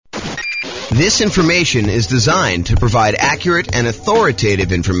This information is designed to provide accurate and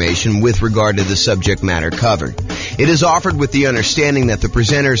authoritative information with regard to the subject matter covered. It is offered with the understanding that the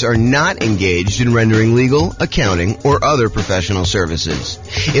presenters are not engaged in rendering legal, accounting, or other professional services.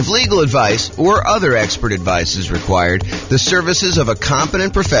 If legal advice or other expert advice is required, the services of a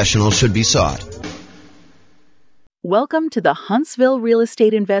competent professional should be sought. Welcome to the Huntsville Real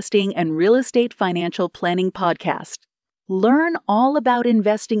Estate Investing and Real Estate Financial Planning Podcast. Learn all about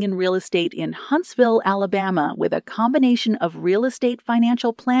investing in real estate in Huntsville, Alabama, with a combination of real estate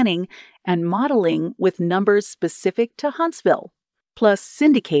financial planning and modeling with numbers specific to Huntsville, plus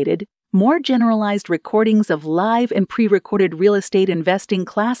syndicated, more generalized recordings of live and pre-recorded real estate investing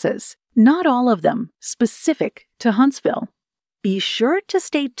classes, not all of them specific to Huntsville. Be sure to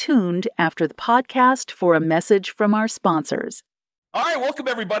stay tuned after the podcast for a message from our sponsors. All right, welcome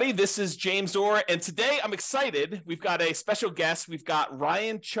everybody. This is James Orr, and today I'm excited. We've got a special guest. We've got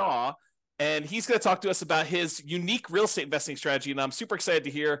Ryan Chaw, and he's going to talk to us about his unique real estate investing strategy, and I'm super excited to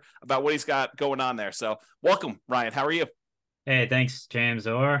hear about what he's got going on there. So welcome, Ryan. How are you? Hey, thanks, James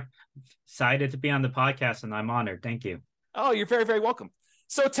Orr. Excited to be on the podcast, and I'm honored. Thank you. Oh, you're very, very welcome.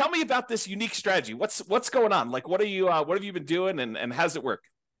 So tell me about this unique strategy. What's going on? Like, what have you been doing, and how does it work?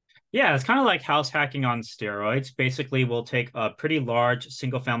 Yeah, it's kind of like house hacking on steroids. Basically, we'll take a pretty large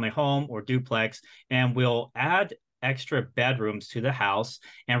single-family home or duplex, and we'll add extra bedrooms to the house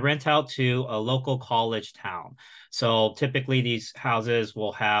and rent out to a local college town. So typically, these houses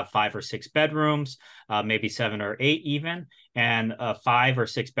will have 5 or 6 bedrooms, maybe 7 or 8 even, and a 5 or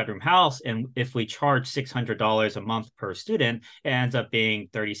 6 bedroom house. And if we charge $600 a month per student, it ends up being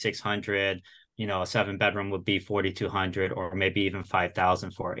 $3,600. A 7-bedroom would be $4,200 or maybe even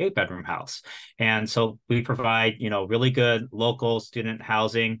 $5,000 for an 8-bedroom house. And so we provide, really good local student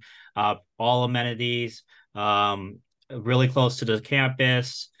housing, all amenities, really close to the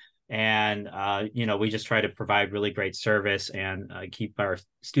campus. And, we just try to provide really great service and keep our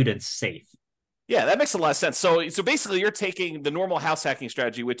students safe. Yeah, that makes a lot of sense. So basically you're taking the normal house hacking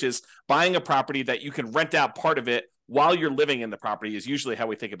strategy, which is buying a property that you can rent out part of it while you're living in the property, is usually how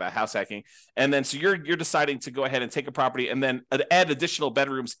we think about house hacking. And then so you're deciding to go ahead and take a property and then add additional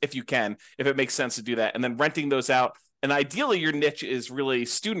bedrooms if you can, if it makes sense to do that, and then renting those out. And ideally your niche is really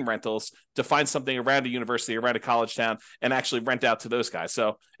student rentals, to find something around a university, around a college town, and actually rent out to those guys.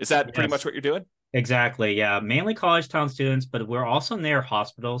 So is that pretty much what you're doing? Exactly. Yeah. Mainly college town students, but we're also near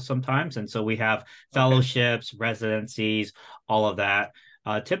hospitals sometimes. And so we have fellowships, residencies, all of that.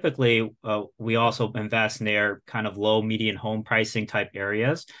 Typically, we also invest near kind of low median home pricing type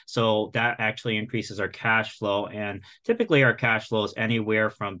areas. So that actually increases our cash flow. And typically our cash flow is anywhere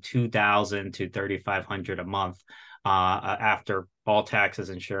from $2,000 to $3,500 a month after all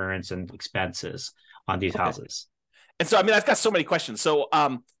taxes, insurance, and expenses on these houses. And so, I've got so many questions. So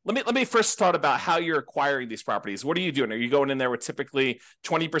let me first start about how you're acquiring these properties. What are you doing? Are you going in there with typically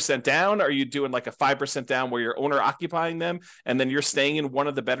 20% down? Are you doing like a 5% down where you're owner occupying them and then you're staying in one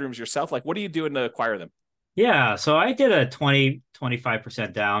of the bedrooms yourself? Like, what are you doing to acquire them? Yeah, so I did a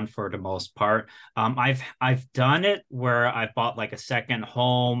 25% down for the most part. I've done it where I bought like a second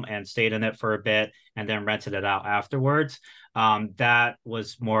home and stayed in it for a bit and then rented it out afterwards. That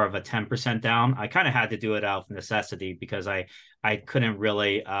was more of a 10% down. I kind of had to do it out of necessity because I couldn't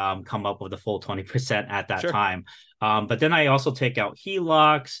really come up with the full 20% at that time. But then I also take out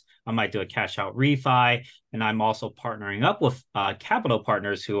HELOCs. I might do a cash out refi, and I'm also partnering up with capital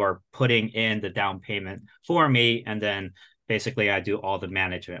partners who are putting in the down payment for me. And then basically I do all the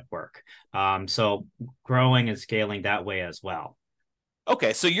management work. So growing and scaling that way as well.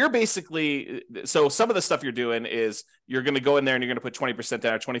 Okay, so you're basically, so some of the stuff you're doing is you're going to go in there and you're going to put 20%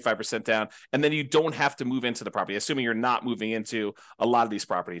 down or 25% down, and then you don't have to move into the property, assuming you're not moving into a lot of these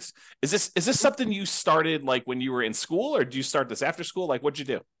properties. Is this something you started like when you were in school, or did you start this after school? Like, what'd you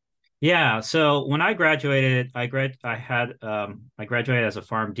do? Yeah, so when I graduated, I graduated as a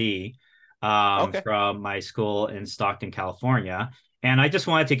PharmD from my school in Stockton, California. And I just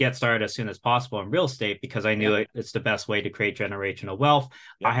wanted to get started as soon as possible in real estate because I knew it's the best way to create generational wealth.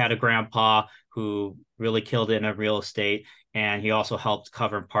 I had a grandpa who really killed it in real estate, and he also helped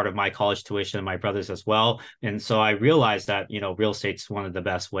cover part of my college tuition and my brother's as well. And so I realized that, real estate's one of the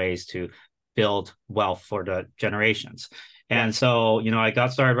best ways to build wealth for the generations. And so, I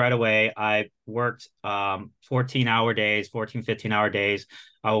got started right away. I worked 15-hour days.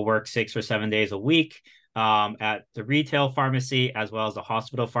 I will work 6 or 7 days a week at the retail pharmacy as well as the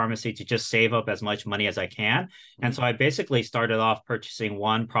hospital pharmacy to just save up as much money as I can. And so I basically started off purchasing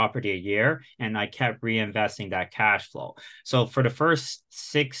one property a year, and I kept reinvesting that cash flow. So for the first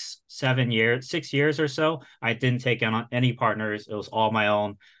 6 years or so, I didn't take on any partners. It was all my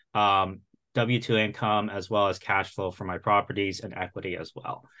own W-2 income as well as cash flow for my properties and equity as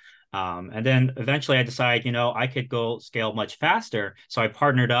well. And then eventually I decided, I could go scale much faster. So I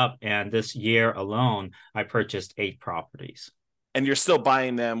partnered up, and this year alone, I purchased 8 properties. And you're still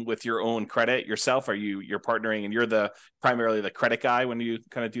buying them with your own credit yourself? You're partnering and you're primarily the credit guy when you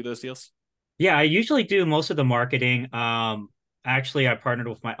kind of do those deals? Yeah, I usually do most of the marketing. Actually, I partnered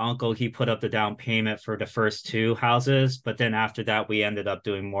with my uncle. He put up the down payment for the first 2 houses, but then after that, we ended up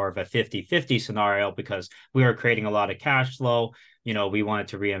doing more of a 50-50 scenario because we were creating a lot of cash flow. We wanted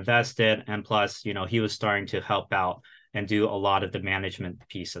to reinvest it. And plus, he was starting to help out and do a lot of the management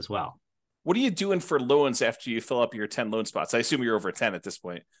piece as well. What are you doing for loans after you fill up your 10 loan spots? I assume you're over 10 at this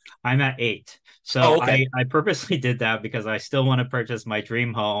point. I'm at 8. So okay. I purposely did that because I still want to purchase my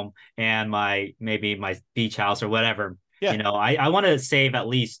dream home and maybe my beach house or whatever. Yeah. I want to save at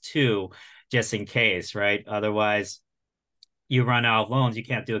least 2 just in case, right? Otherwise, you run out of loans. You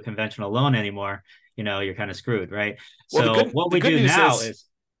can't do a conventional loan anymore. You're kind of screwed, right? Well, so what we do now is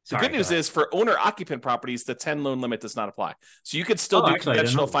the good news is for owner occupant properties, the 10 loan limit does not apply. So you could still do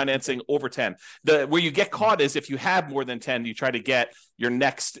conventional financing over 10. Where you get caught is if you have more than 10, you try to get your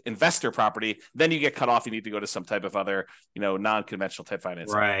next investor property, then you get cut off. You need to go to some type of other, non-conventional type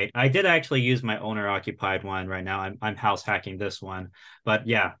financing. Right. I did actually use my owner occupied one right now. I'm house hacking this one, but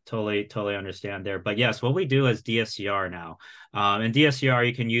yeah, totally understand there. But yes, what we do is DSCR now. In DSCR,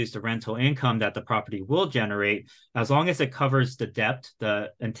 you can use the rental income that the property will generate as long as it covers the debt,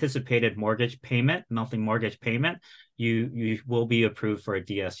 the anticipated mortgage payment, monthly mortgage payment. You will be approved for a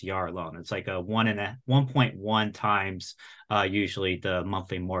DSCR loan. It's like a 1.1 times usually the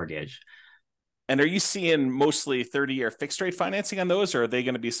monthly mortgage. And are you seeing mostly 30-year fixed rate financing on those, or are they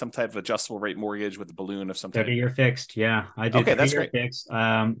going to be some type of adjustable rate mortgage with a balloon of some type? 30-year fixed, yeah. I do 30-year fixed.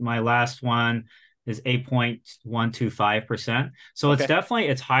 My last one is 8.125%. So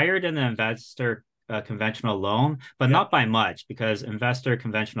it's higher than the investor conventional loan, but not by much, because investor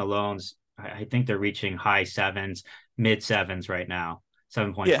conventional loans, I think they're reaching high 7s, mid 7s right now,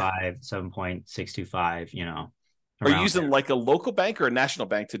 7.5, 7.625, Are you using like a local bank or a national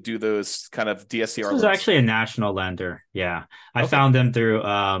bank to do those kind of DSCR loans? This is actually a national lender. Yeah. I found them through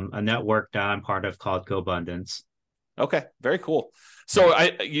a network that I'm part of called GoBundance. Okay. Very cool. So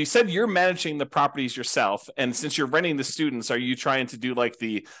you said you're managing the properties yourself. And since you're renting the students, are you trying to do like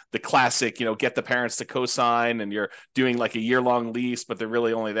the classic, get the parents to co-sign, and you're doing like a year-long lease, but they're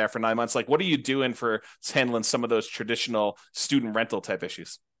really only there for 9 months? Like, what are you doing for handling some of those traditional student rental type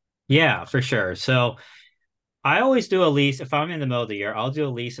issues? Yeah, for sure. So I always do a lease. If I'm in the middle of the year, I'll do a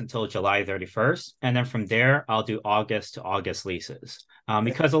lease until July 31st. And then from there, I'll do August to August leases.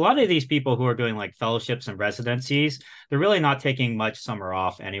 Because a lot of these people who are doing like fellowships and residencies, they're really not taking much summer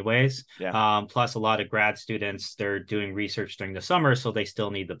off anyways. Yeah. Plus a lot of grad students, they're doing research during the summer, so they still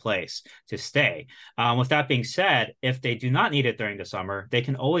need the place to stay. With that being said, if they do not need it during the summer, they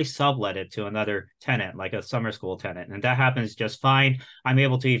can always sublet it to another tenant, like a summer school tenant. And that happens just fine. I'm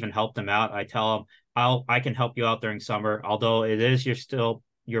able to even help them out. I tell them, I can help you out during summer, although it is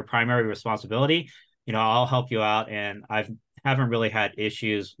your primary responsibility. I'll help you out, and haven't really had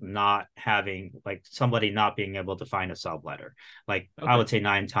issues not having like somebody not being able to find a subletter. Like I would say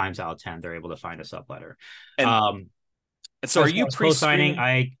 9 times out of 10, they're able to find a subletter. And so are you co-signing?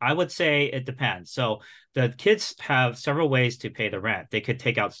 I would say it depends. So the kids have several ways to pay the rent. They could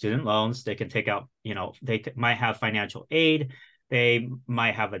take out student loans. They can take out, might have financial aid. They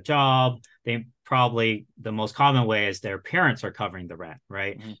might have a job. The most common way is their parents are covering the rent,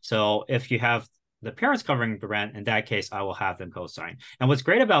 right? Mm-hmm. So if you have the parents covering the rent, in that case, I will have them co-sign. And what's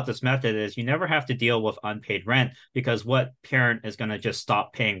great about this method is you never have to deal with unpaid rent, because what parent is going to just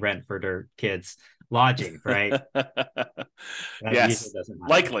stop paying rent for their kids' lodging, right? Yes,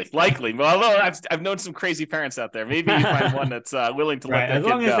 likely. Well, I've known some crazy parents out there. Maybe you find one that's willing to let their kid go.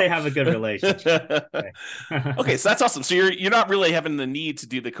 As long as they have a good relationship. Okay, so that's awesome. So you're not really having the need to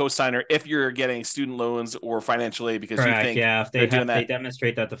do the co-signer if you're getting student loans or financial aid, because you think if they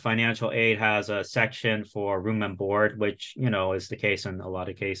demonstrate that the financial aid has a section for room and board, which is the case in a lot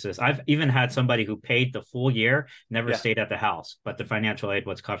of cases. I've even had somebody who paid the full year, never stayed at the house, but the financial aid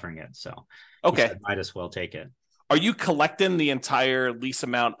was covering it. So said, might as well take it. Are you collecting the entire lease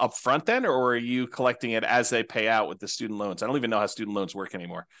amount up front then, or are you collecting it as they pay out with the student loans? I don't even know how student loans work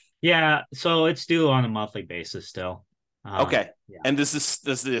anymore. Yeah, so it's due on a monthly basis still. Yeah. And does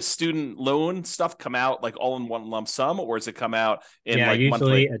the student loan stuff come out like all in one lump sum, or does it come out in usually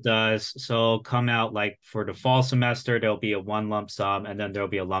monthly? It does. So come out like for the fall semester, there'll be a one lump sum, and then there'll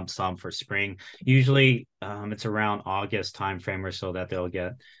be a lump sum for spring. Usually it's around August timeframe or so that they'll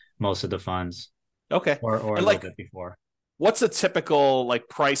get most of the funds. Okay. Or a little bit before. What's a typical like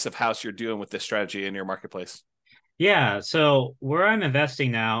price of house you're doing with this strategy in your marketplace? Yeah, so where I'm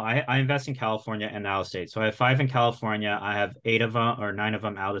investing now, I invest in California and out of state. So I have 5 in California. I have 8 of them or 9 of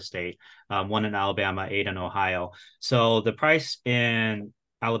them out of state, 1 in Alabama, 8 in Ohio. So the price in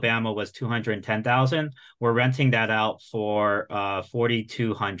Alabama was 210,000. We're renting that out for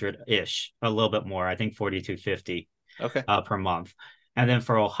 4,200 ish, a little bit more. I think 4,250 Okay. per month. And then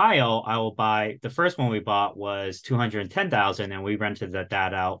for Ohio, I will buy the first one we bought was 210,000, and we rented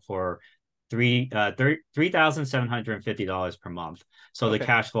that out for $3,750 per month. So the Okay.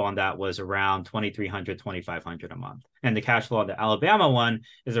 cash flow on that was around 2,300, 2,500 a month. And the cash flow on the Alabama one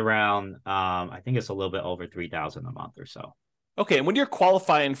is around I think it's a little bit over 3,000 a month or so. Okay. And when you're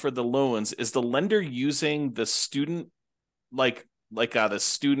qualifying for the loans, is the lender using the student like the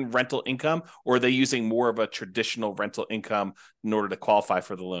student rental income, or are they using more of a traditional rental income in order to qualify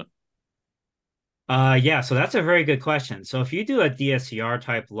for the loan? Yeah, so that's a very good question. So if you do a DSCR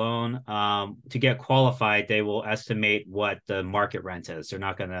type loan, to get qualified, they will estimate what the market rent is. They're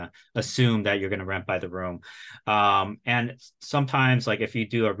not going to assume that you're going to rent by the room. And sometimes, like if you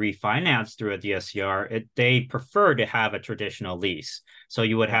do a refinance through a DSCR, they prefer to have a traditional lease. So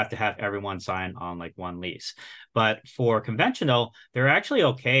you would have to have everyone sign on like one lease. But for conventional, they're actually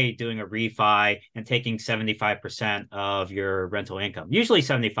okay doing a refi and taking 75% of your rental income. Usually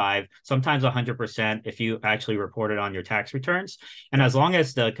 75, sometimes 100% if you actually report it on your tax returns. And as long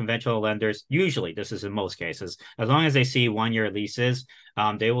as the conventional lenders, usually this is in most cases, as long as they see 1 year leases,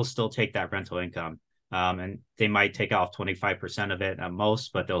 they will still take that rental income. And they might take off 25% of it at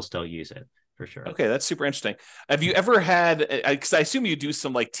most, but they'll still use it for sure. Okay, that's super interesting. Have you ever had, because I assume you do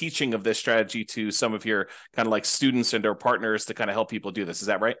some like teaching of this strategy to some of your kind of like students and their partners to kind of help people do this. Is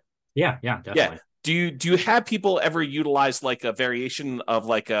that right? Yeah, Yeah. definitely. Do you have people ever utilize like a variation of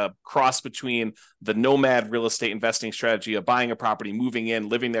like a cross between the nomad real estate investing strategy of buying a property, moving in,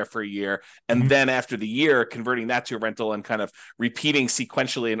 living there for a year, and then after the year converting that to a rental and kind of repeating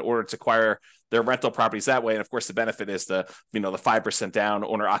sequentially in order to acquire their rental properties that way? And of course, the benefit is the 5% down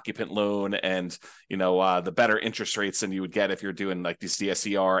owner occupant loan, and the better interest rates than you would get if you're doing like these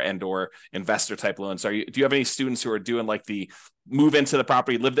DSCR and or investor type loans. Do you have any students who are doing like the move into the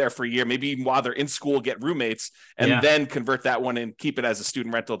property, live there for a year, maybe even while they're in school, get roommates, and then convert that one and keep it as a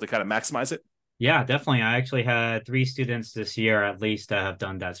student rental to kind of maximize it? Yeah, definitely. I actually had 3 students this year at least that have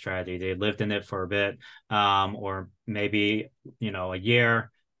done that strategy. They lived in it for a bit, or maybe, a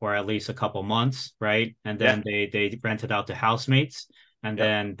year or at least a couple months, right? And Yeah. then they rented out to housemates. And Yep.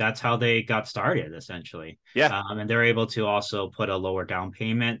 then that's how they got started, essentially. Yeah. And they're able to also put a lower down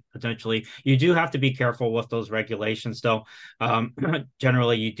payment, potentially. You do have to be careful with those regulations, though.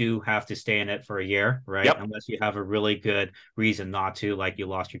 Generally, you do have to stay in it for a year, right? Yep. Unless you have a really good reason not to, like you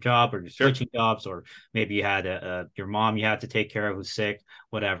lost your job or you're Sure. switching jobs, or maybe you had your mom you had to take care of who's sick,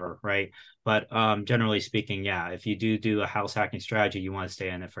 whatever, right? But generally speaking, yeah, if you do a house hacking strategy, you want to stay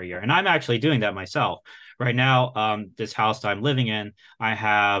in it for a year. And I'm actually doing that myself. Right now, this house that I'm living in, I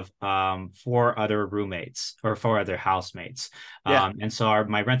have 4 other roommates or 4 other housemates. Yeah. And so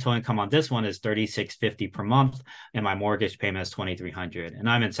my rental income on this one is $3,650 per month, and my mortgage payment is $2,300. And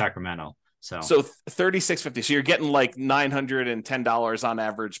I'm in Sacramento. So 3650. So you're getting like $910 on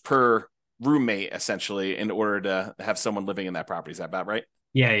average per roommate, essentially, in order to have someone living in that property. Is that about right?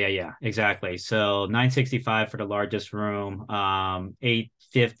 Yeah, exactly. So 965 for the largest room,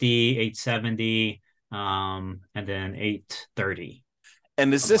 850, 870, and then 830.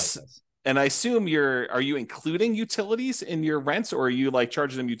 And is Something like this, this. and I assume are you including utilities in your rents, or are you like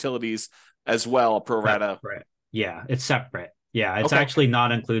charging them utilities as well, pro rata? Separate. Yeah, it's separate. Yeah, it's Okay. actually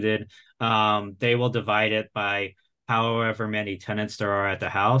not included. They will divide it by however many tenants there are at the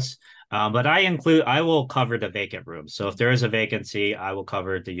house. But I will cover the vacant room. So if there is a vacancy, I will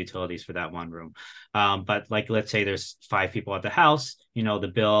cover the utilities for that one room. But like, let's say there's 5 people at the house,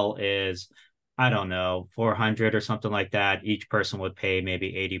 the bill is, I don't know, 400 or something like that. Each person would pay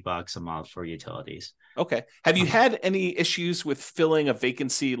maybe $80 a month for utilities. Okay. Have you Um, had any issues with filling a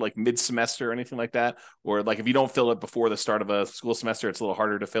vacancy like mid semester or anything like that? Or like if you don't fill it before the start of a school semester, it's a little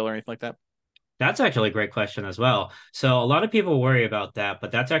harder to fill or anything like that? That's actually a great question as well. So a lot of people worry about that,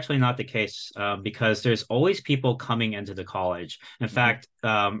 but that's actually not the case, because there's always people coming into the college. In Mm-hmm. fact,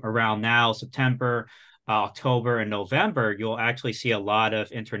 around now, September, October, and November, you'll actually see a lot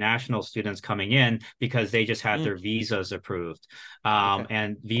of international students coming in because they just had Mm. their visas approved. Okay.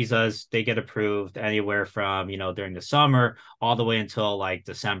 And visas, they get approved anywhere from, during the summer all the way until like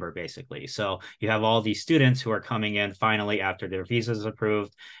December, basically. So you have all these students who are coming in finally after their visas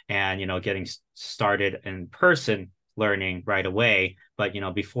approved and, getting started in person learning right away. But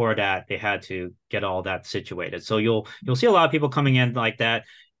before that, they had to get all that situated. So you'll see a lot of people coming in like that.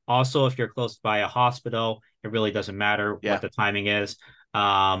 Also, if you're close by a hospital, it really doesn't matter Yeah. what the timing is.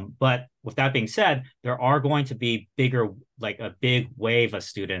 But with that being said, there are going to be like a big wave of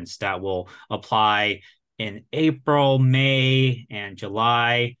students that will apply in April, May, and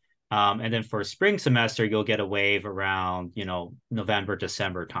July. And then for spring semester, you'll get a wave around, November,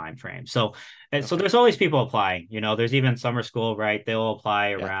 December timeframe. So there's always people applying. There's even summer school, right? They'll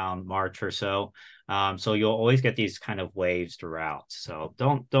apply around March or so. So you'll always get these kind of waves throughout. So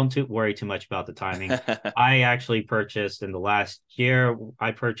don't worry too much about the timing. I actually purchased in the last year,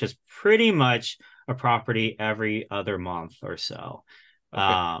 I purchased pretty much a property every other month or so.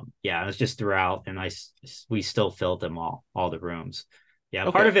 Okay. It was just throughout, and we still filled them all the rooms. Yeah,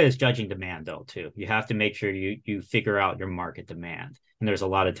 part of it is judging demand though too. You have to make sure you figure out your market demand, and there's a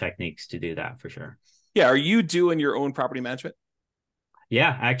lot of techniques to do that for sure. Yeah, are you doing your own property management?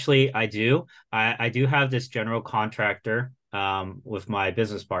 Yeah, actually, I do. I do have this general contractor with my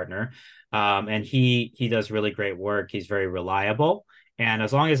business partner, and he does really great work. He's very reliable, and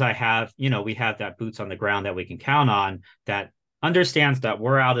as long as I have, we have that boots on the ground that we can count on, that understands that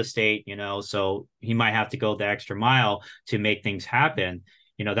we're out of state, so he might have to go the extra mile to make things happen.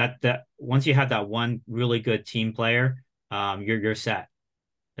 That once you have that one really good team player, you're set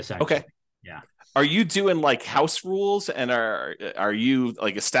essentially. Okay. Yeah. Are you doing like house rules, and are you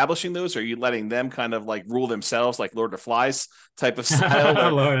like establishing those? Or are you letting them kind of like rule themselves, like Lord of the Flies type of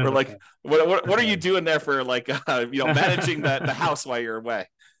style, or like what are you doing there for like managing the house while you're away?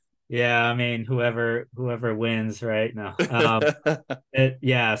 Yeah, I mean, whoever wins, right? No.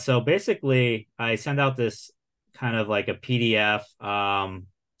 So basically I send out this kind of like a PDF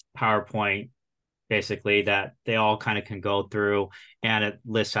PowerPoint basically that they all kind of can go through, and it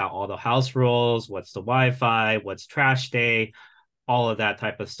lists out all the house rules, what's the Wi-Fi, what's trash day, all of that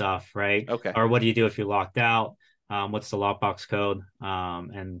type of stuff, right? Okay. Or what do you do if you're locked out? What's the lockbox code?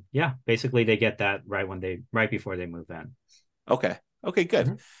 And yeah, basically they get that right before they move in. Okay, good.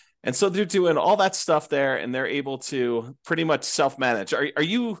 Mm-hmm. And so they're doing all that stuff there, and they're able to pretty much self-manage. Are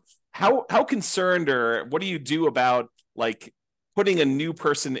you how concerned, or what do you do about like putting a new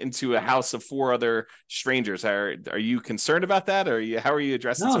person into a house of 4 other strangers? Are you concerned about that, or how are you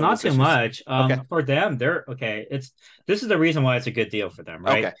addressing? No, not too issues? much. For them, they're okay. This is the reason why it's a good deal for them,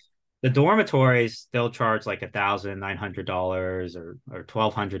 right? Okay. The dormitories, they'll charge like $1,900 or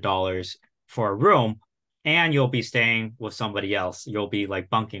 $1,200 for a room, and you'll be staying with somebody else. You'll be like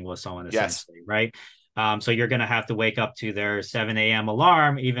bunking with someone essentially, right? So you're gonna have to wake up to their 7 a.m.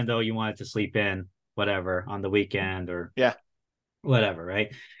 alarm, even though you wanted to sleep in whatever on the weekend or whatever,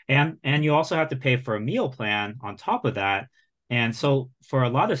 right? And you also have to pay for a meal plan on top of that. And so for a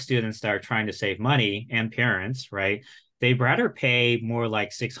lot of students that are trying to save money, and parents, right, they'd rather pay more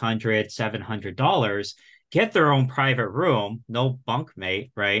like $600, $700, get their own private room, no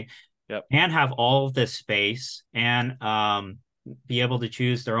bunkmate, right? Yep. And have all of this space, and be able to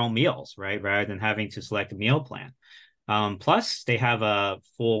choose their own meals, right? Rather than having to select a meal plan. Plus, they have a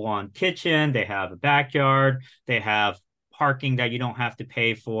full-on kitchen, they have a backyard, they have parking that you don't have to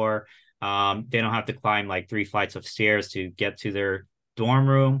pay for. They don't have to climb like 3 flights of stairs to get to their dorm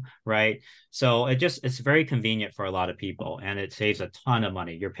room, right? So it's very convenient for a lot of people, and it saves a ton of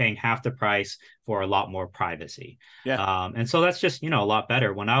money. You're paying half the price for a lot more privacy. And so that's just, a lot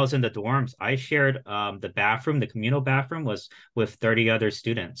better. When I was in the dorms, I shared the communal bathroom was with 30 other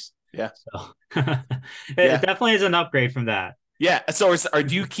students. So it definitely is an upgrade from that. Yeah. So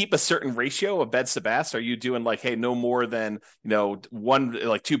do you keep a certain ratio of beds to baths? Are you doing like, hey, no more than, 2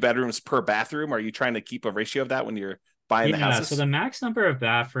 bedrooms per bathroom? Are you trying to keep a ratio of that when you're buying the houses? So the max number of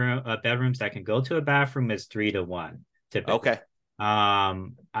bedrooms that can go to a bathroom is 3 to 1 typically. Okay.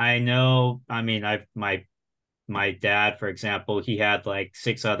 I know, I mean, my dad, for example, he had like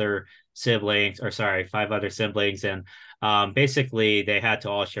 5 other siblings, and basically they had to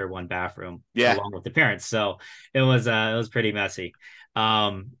all share one bathroom along with the parents. So it was pretty messy.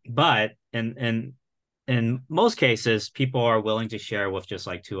 But in most cases, people are willing to share with just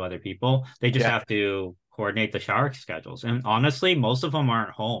like 2 other people. They just have to coordinate the shower schedules. And honestly, most of them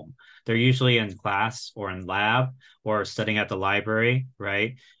aren't home. They're usually in class or in lab or studying at the library,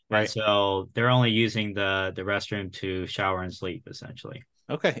 right? And so they're only using the restroom to shower and sleep, essentially.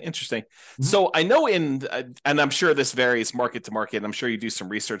 Okay, interesting. Mm-hmm. So I know and I'm sure this varies market to market, and I'm sure you do some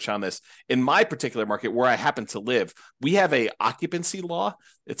research on this. In my particular market where I happen to live, we have a occupancy law.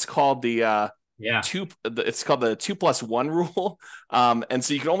 It's called the it's called the 2+1 rule. And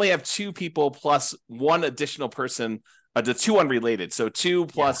so you can only have 2 people plus 1 additional person, the 2 unrelated. So 2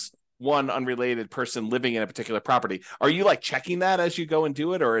 plus one unrelated person living in a particular property. Are you like checking that as you go and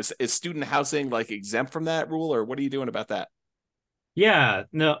do it, or is student housing like exempt from that rule, or what are you doing about that? Yeah,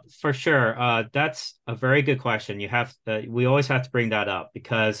 no, for sure. That's a very good question. We always have to bring that up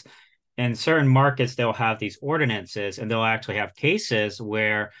because in certain markets, they'll have these ordinances and they'll actually have cases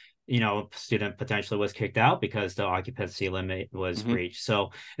where, student potentially was kicked out because the occupancy limit was breached.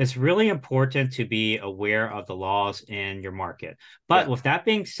 So it's really important to be aware of the laws in your market. But with that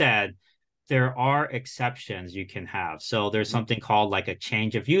being said, there are exceptions you can have. So there's something called like a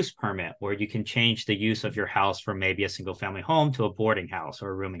change of use permit, where you can change the use of your house from maybe a single family home to a boarding house or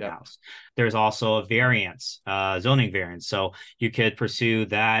a rooming house. There's also a variance, zoning variance. So you could pursue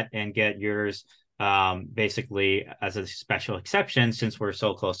that and get yours basically as a special exception, since we're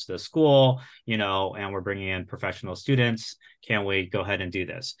so close to the school, and we're bringing in professional students. Can we go ahead and do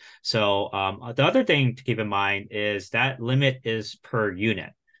this? So the other thing to keep in mind is that limit is per unit.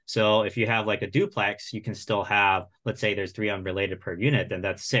 So if you have like a duplex, you can still have, let's say there's 3 unrelated per unit, then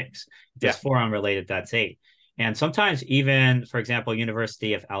that's 6. If there's 4 unrelated, that's 8. And sometimes even, for example,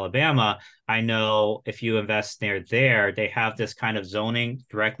 University of Alabama, I know if you invest near there, they have this kind of zoning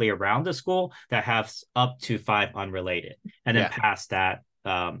directly around the school that has up to 5 unrelated. And then past that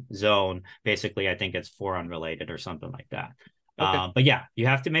zone, basically, I think it's 4 unrelated or something like that. Okay. But yeah, you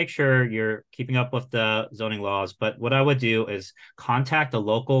have to make sure you're keeping up with the zoning laws. But what I would do is contact a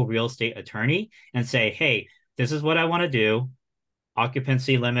local real estate attorney and say, hey, this is what I want to do.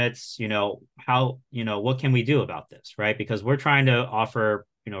 Occupancy limits, what can we do about this, right? Because we're trying to offer,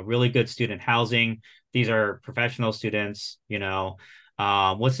 really good student housing. These are professional students,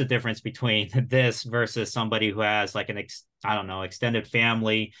 what's the difference between this versus somebody who has like extended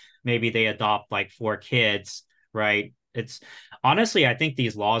family? Maybe they adopt like 4 kids, right? It's honestly, I think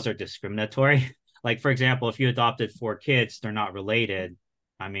these laws are discriminatory. Like, for example, if you adopted 4 kids, they're not related.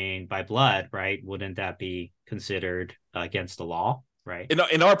 I mean, by blood, right? Wouldn't that be considered against the law, right?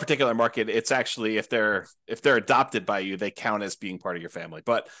 In our particular market, it's actually if they're adopted by you, they count as being part of your family.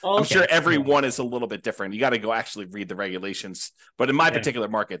 But I'm sure everyone is a little bit different. You got to go actually read the regulations. But in my particular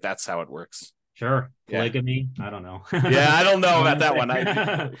market, that's how it works. Sure. Polygamy. I don't know. I don't know about that one.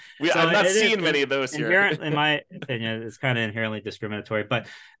 I'm not seeing many of those here. In my opinion, it's kind of inherently discriminatory. But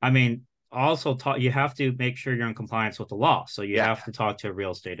I mean, also you have to make sure you're in compliance with the law. So you have to talk to a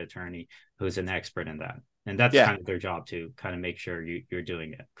real estate attorney who's an expert in that. And that's kind of their job, to kind of make sure you're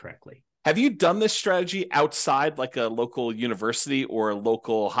doing it correctly. Have you done this strategy outside like a local university or a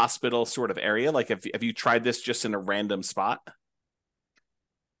local hospital sort of area? Like have you tried this just in a random spot?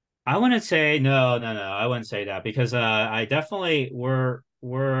 I wouldn't say no. I wouldn't say that, because I definitely we're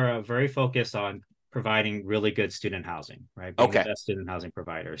very focused on providing really good student housing, right? Being the best student housing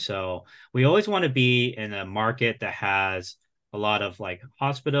provider. So we always want to be in a market that has a lot of like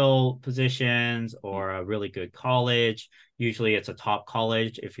hospital positions or a really good college. Usually it's a top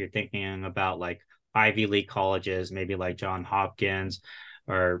college. If you're thinking about like Ivy League colleges, maybe like Johns Hopkins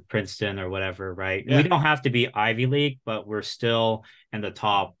or Princeton or whatever, right? We don't have to be Ivy League, but we're still in the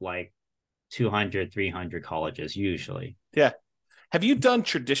top like 200, 300 colleges usually. Yeah. Have you done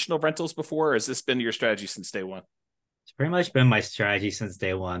traditional rentals before, or has this been your strategy since day one? It's pretty much been my strategy since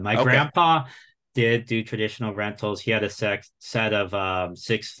day one. My grandpa did do traditional rentals. He had a set of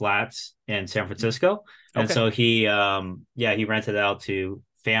 6 flats in San Francisco. And so he rented out to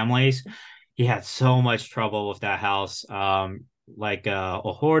families. He had so much trouble with that house. Like a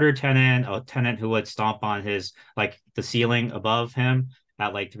hoarder tenant, a tenant who would stomp on his, like the ceiling above him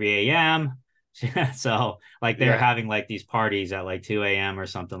at like 3 a.m. So like they're having like these parties at like 2 a.m. or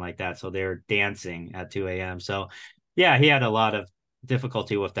something like that. So they're dancing at 2 a.m. So yeah, he had a lot of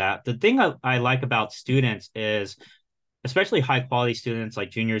difficulty with that. The thing I like about students is, especially high quality students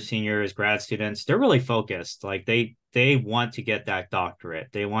like juniors, seniors, grad students, they're really focused. Like they want to get that doctorate.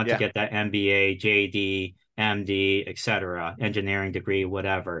 They want to get that MBA, JD, MD, etc., engineering degree,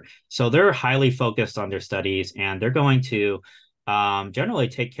 whatever. So they're highly focused on their studies, and they're going to generally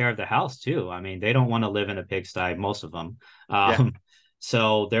take care of the house too. I mean, they don't want to live in a pigsty, most of them.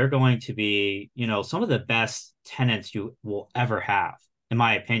 So they're going to be, some of the best tenants you will ever have, in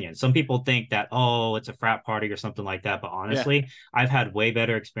my opinion. Some people think that, oh, it's a frat party or something like that. But honestly, I've had way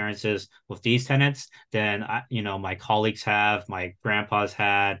better experiences with these tenants than, my colleagues have, my grandpa's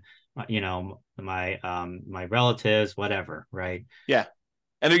had, my relatives, whatever. Right. Yeah.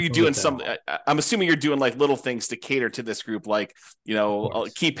 And are you doing some, I'm assuming you're doing like little things to cater to this group, like,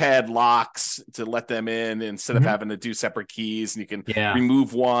 keypad locks to let them in instead of having to do separate keys, and you can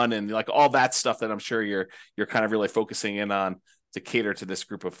remove one and like all that stuff that I'm sure you're kind of really focusing in on. to cater to this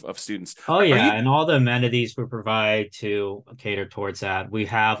group of students. Oh Are yeah, you and all the amenities we provide to cater towards that. We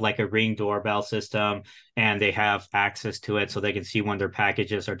have like a Ring doorbell system, and they have access to it so they can see when their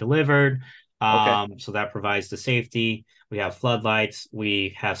packages are delivered. okay? So that provides the safety. We have floodlights.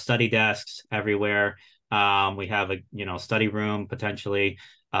 We have study desks everywhere. We have a study room potentially.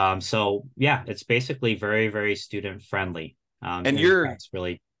 So yeah, it's basically very, very student friendly, And and that's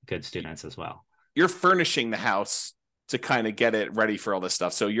really good students as well. you're furnishing the house to kind of get it ready for all this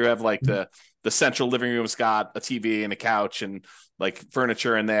stuff. So you have like the central living room's got a TV and a couch and like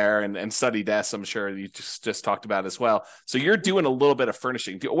furniture in there and study desks. I'm sure you just talked about as well. So you're doing a little bit of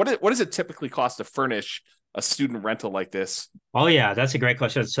furnishing. What does it typically cost to furnish a student rental like this? Oh yeah, that's a great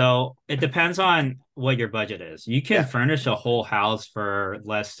question. So it depends on what your budget is. You can Yeah. furnish a whole house for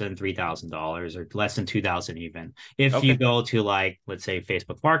less than $3,000 or less than 2,000 even. If you Okay. go to like, let's say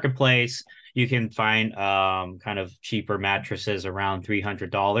Facebook Marketplace, you can find kind of cheaper mattresses around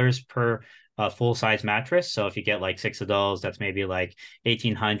 $300 per full size mattress. So if you get like six of those, that's maybe like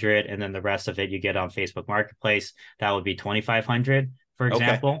 1,800, and then the rest of it you get on Facebook Marketplace, that would be 2,500, for Okay.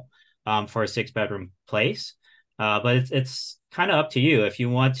 example, for a 6 bedroom place. But it's kind of up to you if you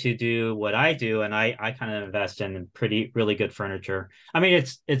want to do what I do, and I kind of invest in really good furniture. I mean,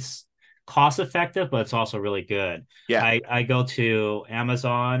 it's cost effective, but it's also really good. Yeah. I go to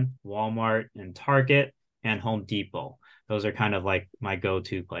Amazon, Walmart, and Target and Home Depot. Those are kind of like my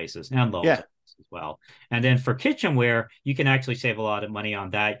go-to places, and Lowe's Yeah. as well. And then for kitchenware, you can actually save a lot of money on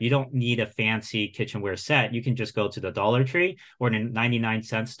that. You don't need a fancy kitchenware set. You can just go to the Dollar Tree or the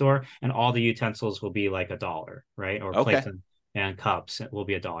 99-cent store, and all the utensils will be like $1, right? Or plates Okay. and cups will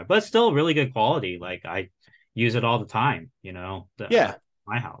be $1, but it's still really good quality. Like I use it all the time, Yeah.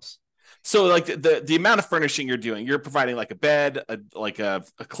 my house. So like the amount of furnishing you're doing, you're providing like a bed, a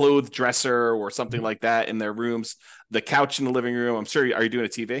clothes dresser or something like that in their rooms, the couch in the living room. I'm sure. Are you doing a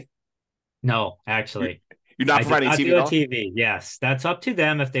TV? No, You're, actually, you're not I do providing a not TV at do a all? TV. Yes, that's up to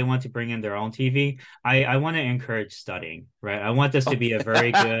them if they want to bring in their own TV. I want to encourage studying, right? I want this to be a very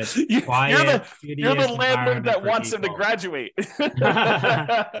Okay. good, You're quiet, the studious landlord environment that for wants them to people. graduate.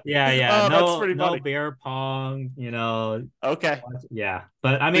 Yeah. Oh, that's No, pretty no funny. beer pong, Okay. Yeah.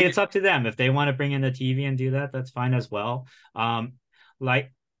 But I So mean, it's up to them. If they want to bring in the TV and do that, that's fine as well.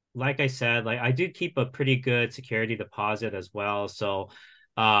 Like like I said, like I do keep a pretty good security deposit as well. So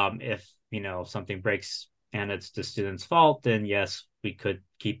if something breaks and it's the student's fault, then yes, we could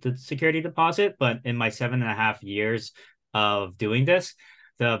keep the security deposit. But in my 7.5 years of doing this,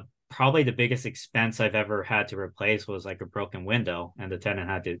 the probably the biggest expense I've ever had to replace was like a broken window, and the tenant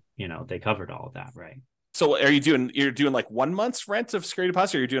had to, they covered all of that, right? So you're doing like 1 month's rent of security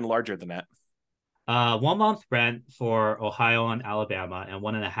deposit, or you're doing larger than that? 1 month rent for Ohio and Alabama, and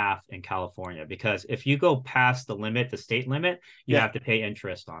 1.5 in California. Because if you go past the limit, the state limit, you Yeah. have to pay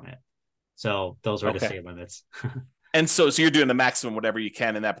interest on it. So those are the Okay. state limits. And so you're doing the maximum whatever you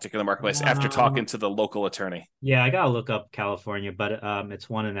can in that particular marketplace after Uh, talking to the local attorney. yeah, I gotta look up California, but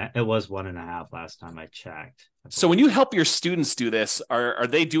it was 1.5 last time I checked, I So when believe. you help your students do this, are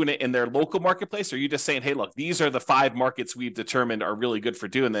they doing it in their local marketplace? Or are you just saying, hey, look, these are the 5 markets we've determined are really good for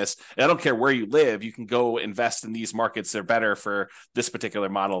doing this. And I don't care where you live, you can go invest in these markets. They're better for this particular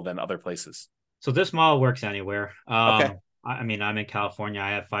model than other places. So this model works anywhere. Okay. I mean, I'm in California.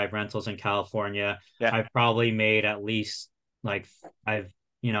 I have 5 rentals in California. Yeah. I've probably made at least like I've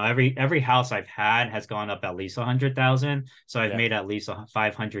every house I've had has gone up at least 100,000. So I've Yeah. made at least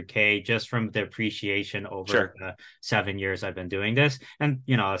 500K just from the appreciation over Sure. the 7 years I've been doing this. And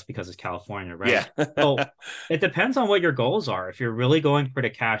that's because it's California, right? Yeah. So it depends on what your goals are. If you're really going for the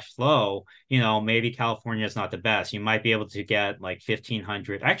cash flow, maybe California is not the best. You might be able to get like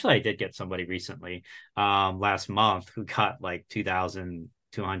 1,500. Actually, I did get somebody recently, last month, who got like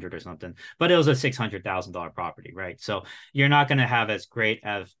 2,200 or something, but it was a $600,000 property, right? So you're not going to have as great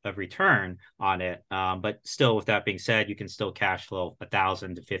of a return on it. But still, with that being said, you can still cash flow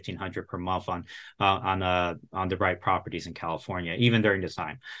 1,000 to 1,500 per month on the right properties in California, even during this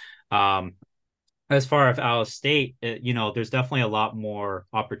time. As far as out of state, there's definitely a lot more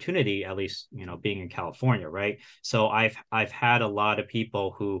opportunity, at least, being in California, right? So I've had a lot of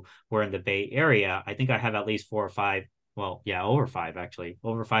people who were in the Bay Area. I think I have at least 4 or 5, well, yeah, over 5 actually,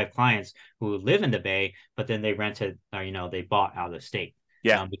 over 5 clients who live in the Bay, but then they rented, they bought out of state.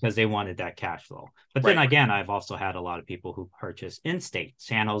 Yeah. Because they wanted that cash flow. But then Right. again, I've also had a lot of people who purchase in state,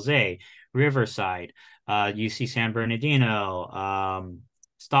 San Jose, Riverside, UC San Bernardino,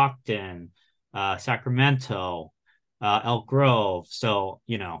 Stockton, Sacramento, Elk Grove. So,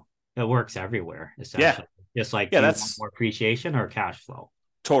 it works everywhere, Yeah. essentially. Just like, Yeah. do you want That's more appreciation or cash flow?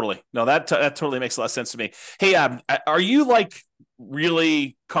 Totally. No, that totally makes a lot of sense to me. Hey, are you like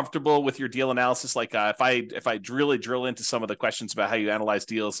really comfortable with your deal analysis? Like, if I really drill into some of the questions about how you analyze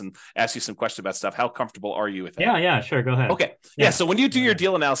deals and ask you some questions about stuff, how comfortable are you with that? Yeah, sure. Go ahead. Okay. Yeah. So when you do your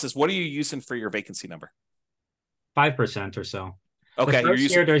deal analysis, what are you using for your vacancy number? 5% or so. The Okay, first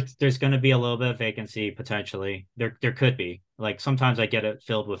year there's going to be a little bit of vacancy potentially. There could be. Like sometimes I get it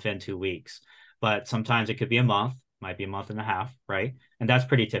filled within 2 weeks, but sometimes it could be a month, might be a month and a half, right? And that's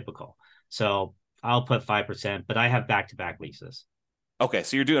pretty typical. So I'll put 5%, but I have back-to-back leases. Okay,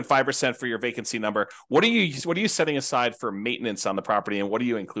 so you're doing 5% for your vacancy number. What are you setting aside for maintenance on the property, and what do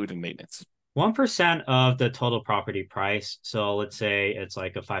you include in maintenance? 1% of the total property price. So let's say it's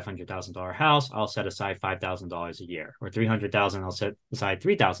like a $500,000 house. I'll set aside $5,000 a year, or 300,000. I'll set aside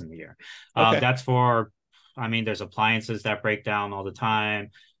 3,000 a year. Okay. That's for, I mean, there's appliances that break down all the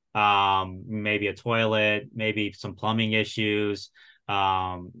time. Maybe a toilet, maybe some plumbing issues.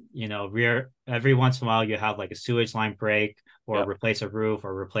 Every once in a while you have like a sewage line break, or replace a roof,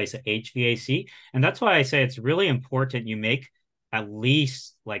 or replace an HVAC. And that's why I say it's really important you make at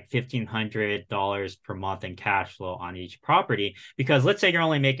least like $1,500 per month in cash flow on each property. Because let's say you're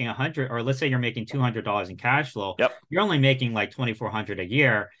only making 100, or let's say you're making $200 in cash flow. You're only making like 2,400 a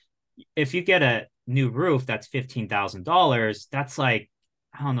year. If you get a new roof, that's $15,000. That's like,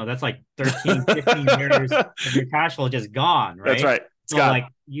 I don't know, that's like 13, 15 years of your cash flow just gone, right? That's right. So like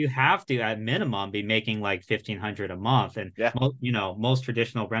you have to at minimum be making like 1,500 a month, and most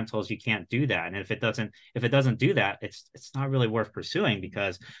traditional rentals you can't do that. And if it doesn't do that, it's not really worth pursuing,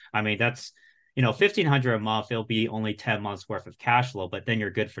 because I mean that's 1,500 a month, it'll be only 10 months worth of cash flow, but then you're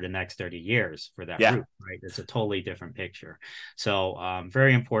good for the next 30 years for that roof, right? It's a totally different picture. So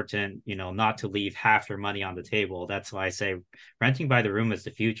very important, not to leave half your money on the table. That's why I say renting by the room is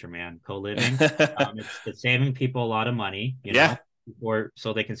the future, man. Co-living, it's saving people a lot of money, or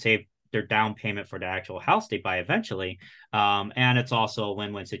so they can save their down payment for the actual house they buy eventually. And it's also a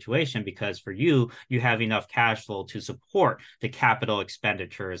win-win situation, because for you have enough cash flow to support the capital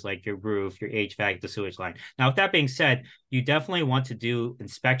expenditures like your roof, your HVAC, the sewage line. Now, with that being said, you definitely want to do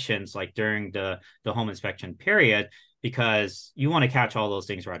inspections like during the home inspection period, because you want to catch all those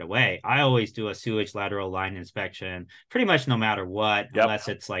things right away. I always do a sewage lateral line inspection pretty much no matter what, unless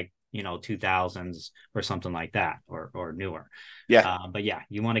it's like 2000s or something like that, or newer. But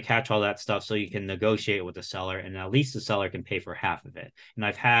you want to catch all that stuff so you can negotiate with the seller, and at least the seller can pay for half of it. And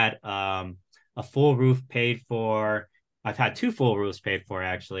I've had a full roof paid for. I've had 2 full roofs paid for,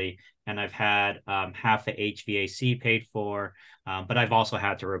 actually, and I've had half the HVAC paid for, but I've also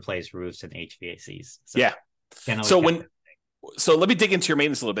had to replace roofs and HVACs. So let me dig into your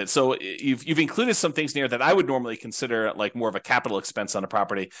maintenance a little bit. So you've included some things in here that I would normally consider like more of a capital expense on a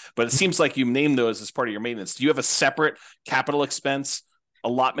property, but it seems like you named those as part of your maintenance. Do you have a separate capital expense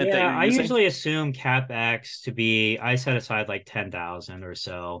allotment that you're using? I usually assume CapEx to be, I set aside like 10,000 or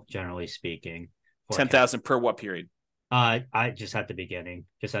so, generally speaking. 10,000 per what period? I just at the beginning.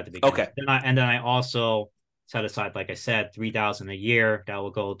 Okay. And then I also set aside, like I said, 3,000 a year that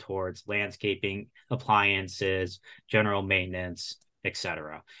will go towards landscaping, appliances, general maintenance,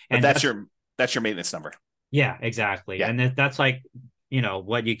 etc. And that's your maintenance number. Yeah, exactly. Yeah. And that's like,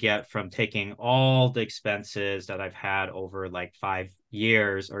 what you get from taking all the expenses that I've had over like 5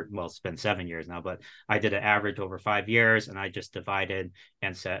 years, or well, it's been 7 years now, but I did an average over 5 years, and I just divided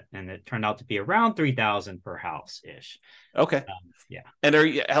and set, and it turned out to be around 3,000 per house ish. Okay. And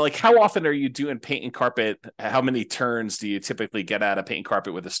how often are you doing paint and carpet? How many turns do you typically get out of paint and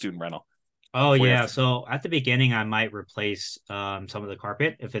carpet with a student rental? Oh, yeah. So at the beginning, I might replace some of the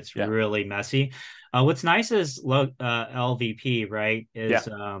carpet if it's really messy. What's nice is LVP, right, is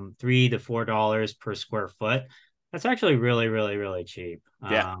 $3 to $4 per square foot. That's actually really, really, really cheap.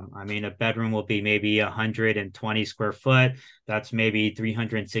 I mean, a bedroom will be maybe 120 square foot. That's maybe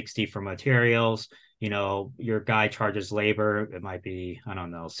 360 for materials. Your guy charges labor. It might be, I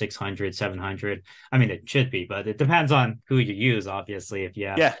don't know, 600, 700. I mean, it should be, but it depends on who you use, obviously. If you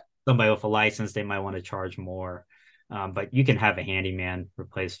have somebody with a license, they might want to charge more. But you can have a handyman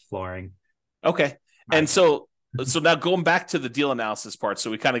replace flooring. Okay. And so now going back to the deal analysis part, so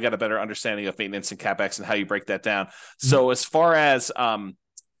we kind of got a better understanding of maintenance and CapEx and how you break that down. So as far as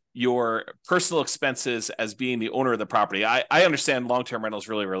your personal expenses as being the owner of the property, I understand long-term rentals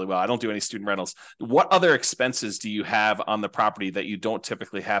really, really well. I don't do any student rentals. What other expenses do you have on the property that you don't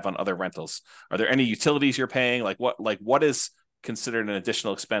typically have on other rentals? Are there any utilities you're paying? What is considered an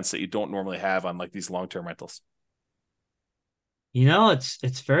additional expense that you don't normally have on like these long-term rentals?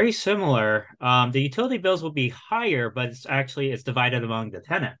 It's very similar. The utility bills will be higher, but it's divided among the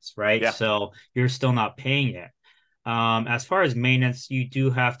tenants, right? So you're still not paying it. As far as maintenance, you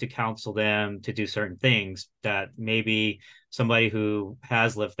do have to counsel them to do certain things that maybe somebody who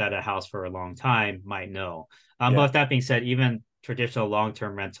has lived at a house for a long time might know. But with that being said, even traditional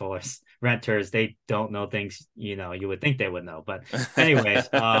long-term renters, they don't know things, you would think they would know. But anyways,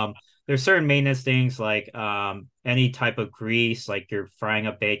 there's certain maintenance things like any type of grease, like you're frying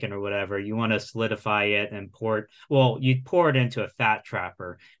up bacon or whatever, you want to solidify it and you pour it into a fat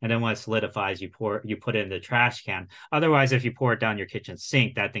trapper, and then when it solidifies, you put it in the trash can. Otherwise, if you pour it down your kitchen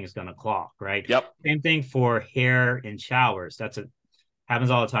sink, that thing's going to clog, right? Yep. Same thing for hair in showers. Happens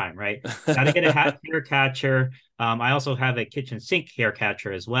all the time, right? Got to get a hair catcher. I also have a kitchen sink hair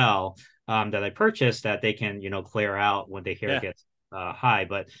catcher as well, that I purchased, that they can, clear out when the hair gets high.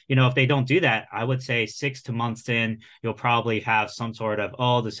 But if they don't do that, I would say 6 to months in, you'll probably have some sort of,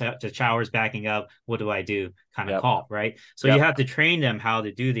 the shower's backing up, what do I do, kind of call, right? So you have to train them how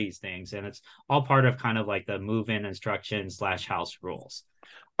to do these things, and it's all part of kind of like the move-in instructions / house rules.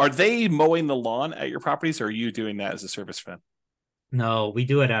 Are they mowing the lawn at your properties, or are you doing that as a service for them? No, I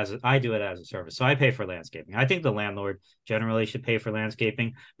do it as a service. So I pay for landscaping. I think the landlord generally should pay for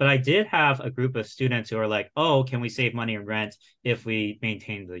landscaping, but I did have a group of students who are like, "Oh, can we save money in rent if we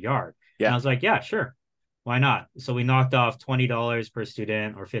maintain the yard?" Yeah. And I was like, "Yeah, sure. Why not?" So we knocked off $20 per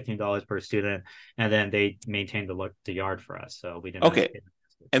student or $15 per student, and then they maintained the yard for us. So we didn't. Okay.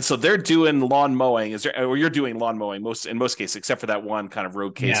 And so they're doing lawn mowing. Or you're doing lawn mowing in most cases, except for that one kind of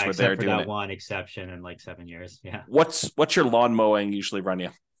road case where they're doing that one exception in like 7 years. Yeah. What's your lawn mowing usually run you?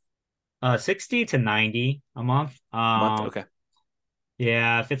 60 to 90 a month. Okay.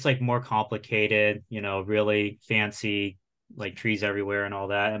 Yeah, if it's like more complicated, really fancy, like trees everywhere and all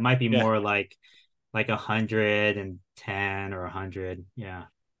that, it might be more like 110 or 100. Yeah.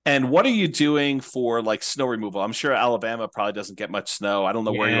 And what are you doing for like snow removal? I'm sure Alabama probably doesn't get much snow. I don't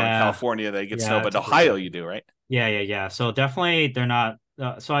know where you are in California they get snow, but Ohio you do, right? Yeah. So definitely they're not.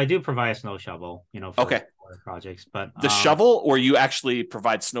 So I do provide a snow shovel, for projects, but the shovel, or you actually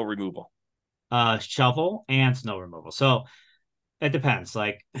provide snow removal? Shovel and snow removal. So it depends.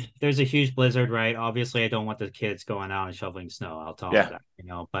 Like there's a huge blizzard, right? Obviously, I don't want the kids going out and shoveling snow. I'll tell them that,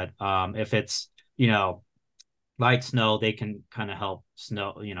 But if it's light snow, they can kind of help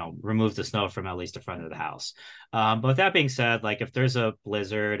remove the snow from at least the front of the house. But with that being said, like if there's a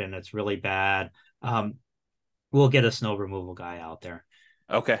blizzard and it's really bad, we'll get a snow removal guy out there.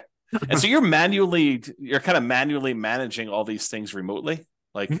 Okay. And so you're kind of manually managing all these things remotely?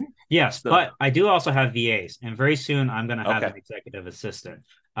 Like yes, but I do also have VAs, and very soon I'm going to have an executive assistant.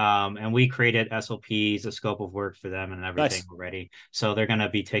 And we created SOPs, a scope of work for them and everything already. So they're going to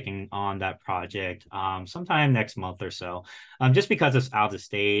be taking on that project sometime next month or so. Just because it's out of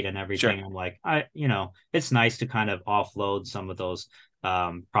state and everything, sure. I'm like, it's nice to kind of offload some of those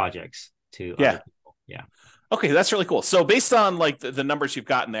projects to other people. Yeah. Okay, that's really cool. So based on like the numbers you've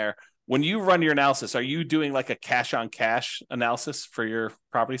gotten there, when you run your analysis, are you doing like a cash on cash analysis for your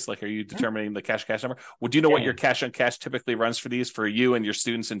properties? Like, are you determining the cash number? Well, do you know what your cash on cash typically runs for these for you and your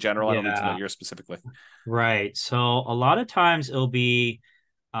students in general? I don't need to know yours specifically. Right. So a lot of times it'll be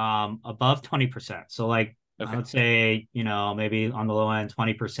above 20%. So like, I would say, maybe on the low end,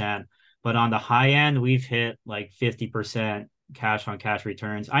 20%, but on the high end, we've hit like 50% cash on cash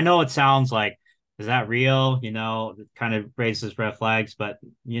returns. I know it sounds like, is that real? It kind of raises red flags, but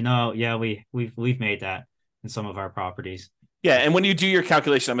we've made that in some of our properties. Yeah, and when you do your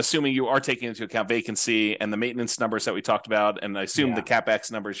calculation, I'm assuming you are taking into account vacancy and the maintenance numbers that we talked about, and I assume the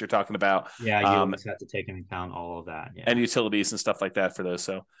CapEx numbers you're talking about. Yeah, you always have to take into account all of that. Yeah. And utilities and stuff like that for those.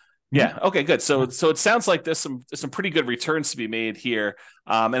 So yeah. Okay, good. So it sounds like there's some pretty good returns to be made here.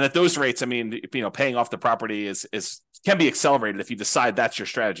 And at those rates, I mean, paying off the property is can be accelerated if you decide that's your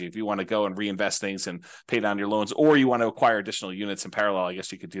strategy. If you want to go and reinvest things and pay down your loans, or you want to acquire additional units in parallel, I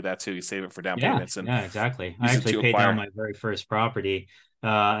guess you could do that too. You save it for down payments. And exactly. I actually paid down my very first property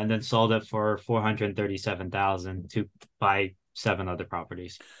and then sold it for $437,000 to buy 7 other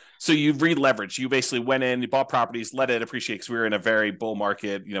properties. So you re-leveraged. You basically went in, you bought properties, let it appreciate because we were in a very bull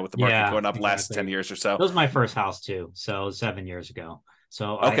market, with the market going up last 10 years or so. That was my first house too. So 7 years ago.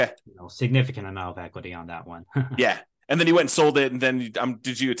 So significant amount of equity on that one. Yeah. And then you went and sold it. And then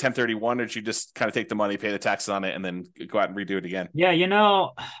did you a 1031 or did you just kind of take the money, pay the taxes on it, and then go out and redo it again? Yeah.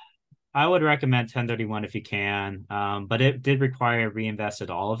 I would recommend 1031 if you can. But it did require reinvested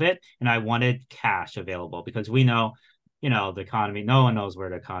all of it. And I wanted cash available because we know, the economy, no one knows where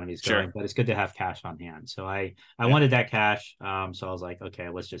the economy is going, but it's good to have cash on hand. So I wanted that cash. So I was like, okay,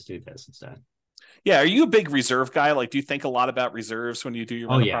 let's just do this instead. Yeah. Are you a big reserve guy? Like, do you think a lot about reserves when you do your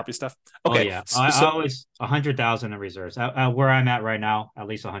property stuff? Okay. Yeah. I always 100,000 in reserves. Where I'm at right now, at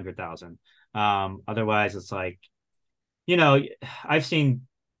least 100,000. Otherwise it's like, you know, I've seen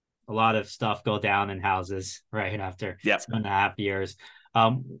a lot of stuff go down in houses right after Yep. 7.5 years.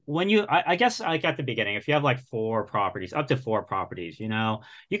 When I guess like at the beginning, if you have like four properties, up to four properties, you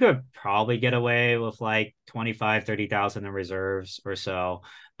could probably get away with like 25, 30,000 in reserves or so.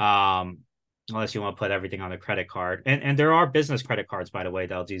 Um, Unless you want to put everything on a credit card. And there are business credit cards, by the way,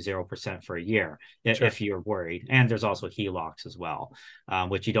 that'll do 0% for a year Sure. if you're worried. And there's also HELOCs as well,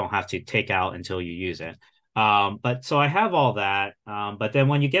 which you don't have to take out until you use it. But so I have all that. But then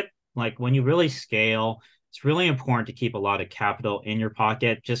when you really scale, it's really important to keep a lot of capital in your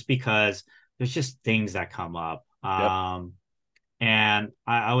pocket just because there's just things that come up. Yep. And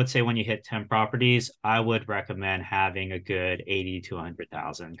I would say when you hit 10 properties, I would recommend having a good 80 to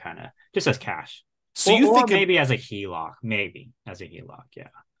 100,000 kind of just as cash. So Or, you or think of maybe as a HELOC, maybe as a HELOC. Yeah.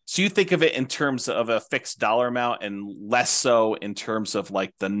 so you think of it in terms of a fixed dollar amount and less so in terms of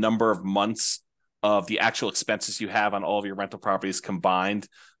like the number of months of the actual expenses you have on all of your rental properties combined,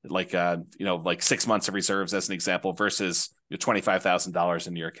 like like 6 months of reserves as an example versus your $25,000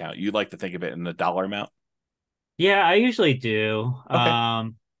 in your account. You like to think of it in the dollar amount. Yeah, I usually do.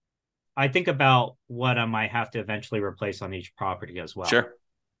 Okay. I think about what I might have to eventually replace on each property as well. Sure.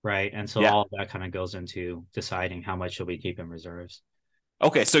 Right. And so Yeah. all of that kind of goes into deciding how much should we keep in reserves.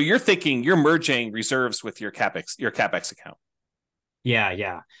 Okay. So you're merging reserves with your CapEx account. Yeah,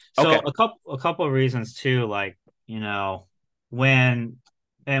 yeah. So Okay. a couple of reasons too, like, when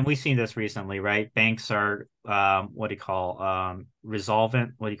and we've seen this recently, right? Banks are what do you call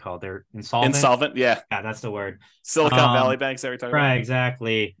resolvent? What do you call it? They're insolvent. Insolvent. Yeah. Yeah, that's the word. Silicon Valley Um banks that we're talking about. right,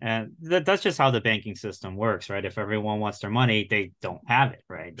 exactly. And that's just how the banking system works, right? If everyone wants their money, they don't have it,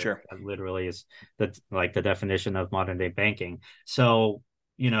 right? Sure. That literally is the definition of modern day banking. So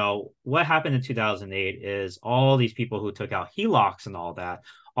what happened in 2008 is all these people who took out HELOCs and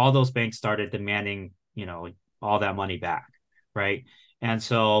all those banks started demanding, all that money back, right? And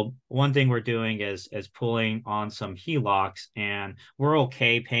so one thing we're doing is pulling on some HELOCs, and we're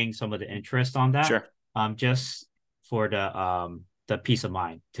okay paying some of the interest on that, Sure. just for the peace of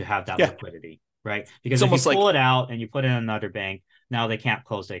mind to have that Yeah. liquidity, right? It's Because if you almost pull like it out and you put it in another bank, now they can't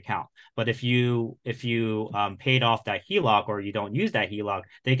close the account. But if you paid off that HELOC or you don't use that HELOC,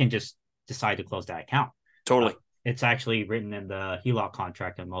 they can just decide to close that account. Uh, totally. it's actually written in the HELOC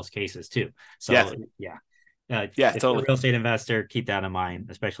contract in most cases too. Yeah. So yeah, Yeah. if you're a Totally. real estate investor, keep that in mind,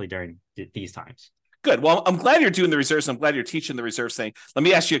 especially during these times. Good. Well, I'm glad you're doing the reserves. I'm glad you're teaching the reserves thing. Let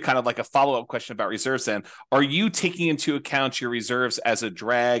me ask you kind of like a follow-up question about reserves then. Are you taking into account your reserves as a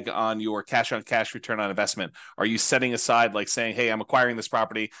drag on your cash on cash return on investment? Are you setting aside like saying, hey, I'm acquiring this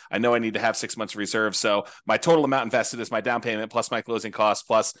property. I know I need to have 6 months of reserve. So my total amount invested is my down payment plus my closing costs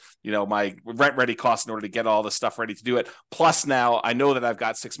plus, my rent ready costs in order to get all the stuff ready to do it. Plus now I know that I've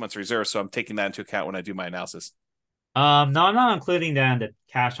got 6 months reserve. So I'm taking that into account when I do my analysis. No, I'm not including that in the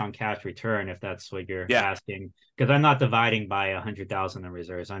cash on cash return if that's what you're Yeah. asking, because I'm not dividing by 100,000 in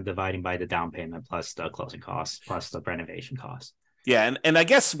reserves. I'm dividing by the down payment plus the closing costs plus the renovation costs. Yeah, and I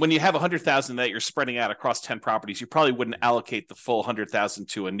guess when you have 100,000 that you're spreading out across 10 properties, you probably wouldn't allocate the full 100,000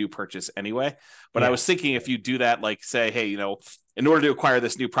 to a new purchase anyway. But I Yeah, was thinking if you do that, like say, hey, in order to acquire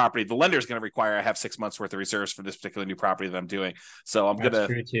this new property, the lender is going to require I have 6 months worth of reserves for this particular new property that I'm doing. So I'm that's gonna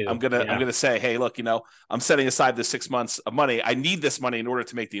true I'm too. gonna I'm Yeah, gonna say, hey, look, I'm setting aside this 6 months of money. I need this money in order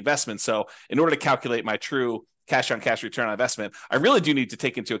to make the investment. So in order to calculate my true cash on cash return on investment, I really do need to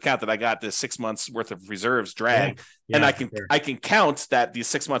take into account that I got this 6 months worth of reserves yeah, drag, and yeah, I for can sure. I can count that these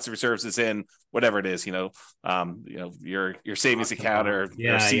 6 months of reserves is in whatever it is, your savings Stocks and account bonds. or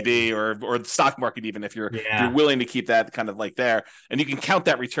Yeah, yeah, CD or the stock market, even if you're yeah, willing to keep that kind of like there, and you can count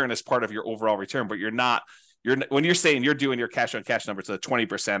that return as part of your overall return, but when you're saying you're doing your cash on cash number to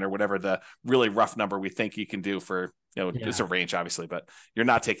 20% or whatever the really rough number we think you can do for it's yeah. a range obviously, but you're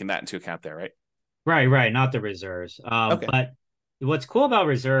not taking that into account there, right? Right, right, not the reserves. Okay. But what's cool about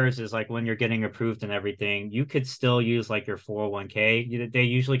reserves is like when you're getting approved and everything, you could still use like your 401k. They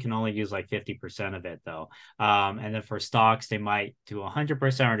usually can only use like 50% of it though. And then for stocks, they might do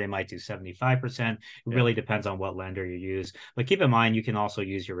 100% or they might do 75%. It Yeah. really depends on what lender you use. But keep in mind, you can also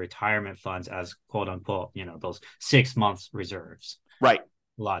use your retirement funds as quote unquote, those 6 months reserves. Right.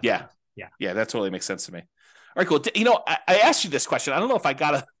 A lot of Yeah. times. Yeah. Yeah, that totally makes sense to me. All right, cool. I asked you this question. I don't know if I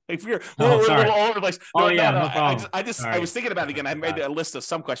got a if you're Oh, we're a little sorry. all over the place. Oh No, no, yeah, no. no I just problem. I just I was Sorry. thinking about it again. I I made forgot. a list of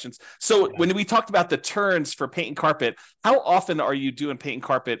some questions. So Yeah. when we talked about the turns for paint and carpet, how often are you doing paint and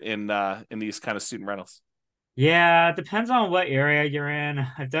carpet in these kind of student rentals? Yeah, it depends on what area you're in.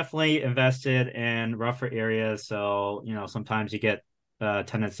 I've definitely invested in rougher areas. So, sometimes you get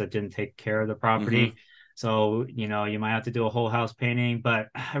tenants that didn't take care of the Mm-hmm. property. So, you might have to do a whole house painting, but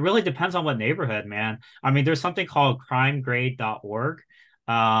it really depends on what neighborhood, man. I mean, there's something called crimegrade.org.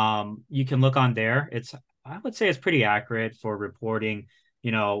 You can look on there. I would say it's pretty accurate for reporting,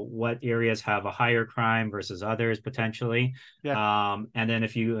 what areas have a higher crime versus others potentially. Yeah. And then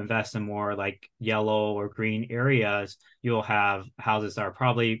if you invest in more like yellow or green areas, you'll have houses that are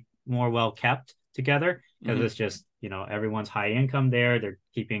probably more well kept together because it's just, everyone's high income there. They're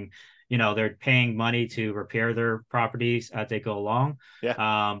keeping, they're paying money to repair their properties as they go along.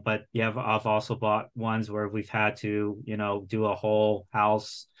 Yeah. But I've also bought ones where we've had to, do a whole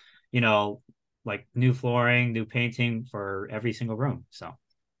house, you know, like new flooring, new painting for every single room. So,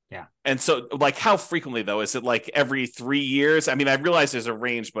 yeah. And so, like, how frequently though? Is it like every 3 years? I mean, I realize there's a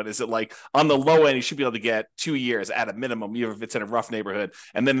range, but is it like on the low end, you should be able to get 2 years at a minimum, even if it's in a rough neighborhood.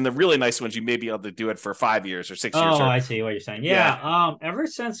 And then in the really nice ones, you may be able to do it for 5 years or 6 years. Oh, Or, I see what you're saying. yeah. Yeah. Ever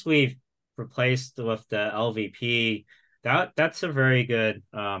since we've replaced with the LVP, that's a very good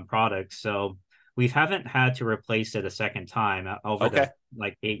product. So we haven't had to replace it a second time over Okay. the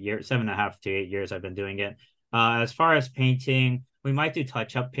like 8 years, 7.5 to 8 years I've been doing it. As far as painting, we might do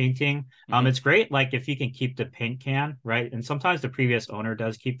touch-up painting. It's great, like if you can keep the paint can, right? And sometimes the previous owner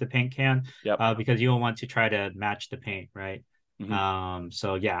does keep the paint can, Yep. because you don't want to try to match the paint, right?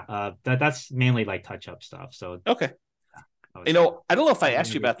 So yeah, that's mainly like touch-up stuff. So Okay. I don't know if I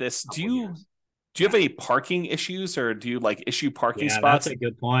asked you about this. Do you have any parking issues, or do you like issue parking Yeah, spots? that's a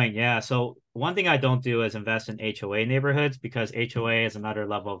good point. Yeah. So one thing I don't do is invest in HOA neighborhoods because HOA is another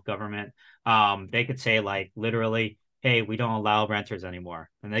level of government. They could say like literally, hey, we don't allow renters anymore.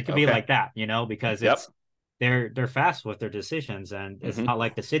 And they could be Okay. like that, because Yep. they're fast with their decisions, and it's Mm-hmm. not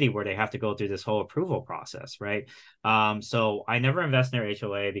like the city where they have to go through this whole approval process, right? So I never invest in their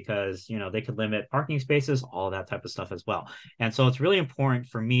HOA because they could limit parking spaces, all that type of stuff as well. And so it's really important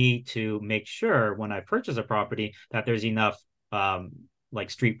for me to make sure when I purchase a property that there's enough like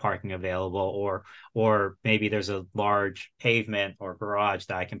street parking available, or maybe there's a large pavement or garage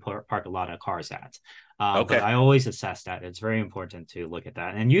that I can park a lot of cars at. But Okay. I always assess that. It's very important to look at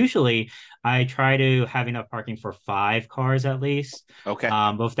that. And usually I try to have enough parking for 5 cars at least. Okay.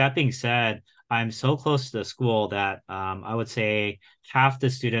 But with that being said, I'm so close to the school that I would say half the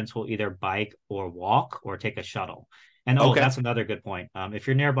students will either bike or walk or take a shuttle. And Okay. that's another good point. If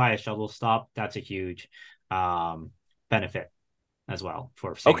you're nearby a shuttle stop, that's a huge benefit as well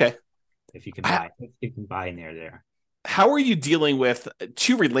for safety. Okay. If you can How, buy near there. how are you dealing with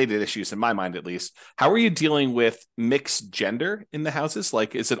two related issues in my mind, at least? How are you dealing with mixed gender in the houses?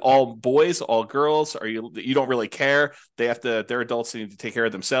 Like, is it all boys, all girls? Are you don't really care? They're adults, they need to take care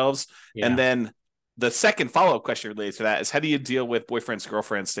of themselves. And Yeah. then the second follow-up question related to that is, how do you deal with boyfriends,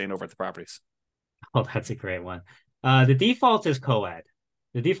 girlfriends staying over at the properties? Oh, that's a great one. The default is co-ed.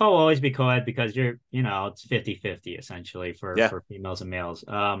 The default will always be co-ed because it's 50-50 essentially for Yeah. females and males.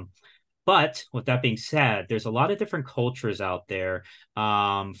 But with that being said, there's a lot of different cultures out there.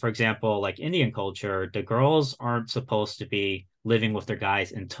 For example, like Indian culture, the girls aren't supposed to be living with their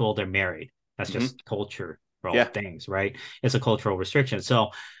guys until they're married. That's Mm-hmm. just cultural Yeah. things, right? It's a cultural restriction. So,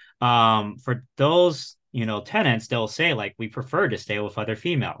 for those, tenants, they'll say like, we prefer to stay with other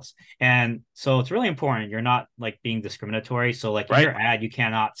females. And so it's really important. You're not like being discriminatory. So like in Right. your ad, you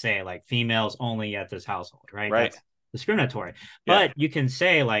cannot say like females only at this household, right? Right. That's discriminatory. Yeah. But you can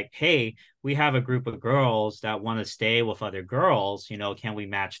say like, hey, we have a group of girls that want to stay with other girls, can we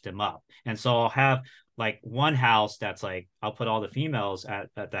match them up? And so I'll have like one house that's like, I'll put all the females at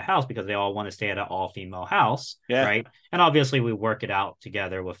the house because they all want to stay at an all female house, Yeah. right? And obviously we work it out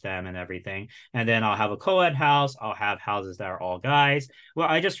together with them and everything. And then I'll have a co-ed house. I'll have houses that are all guys. Well,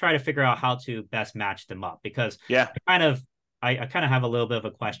 I just try to figure out how to best match them up because Yeah. I kind of have a little bit of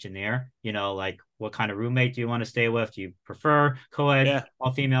a question there, like what kind of roommate do you want to stay with? Do you prefer co-ed, Yeah.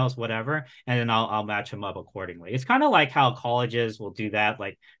 all females, whatever? And then I'll match them up accordingly. It's kind of like how colleges will do that,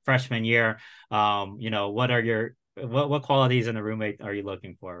 like freshman year. What qualities in a roommate are you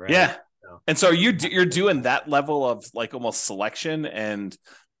looking for, right? Yeah. So, And so you're doing that level of like almost selection and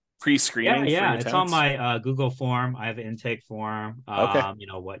pre-screening for yeah, your it's on tenants? my Google form. I have an intake form. Okay.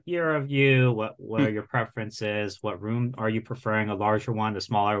 What year of you, what are your preferences, what room are you preferring, a larger one, a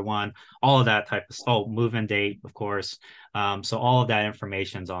smaller one, all of that type of stuff. Oh, move-in date, of course. So all of that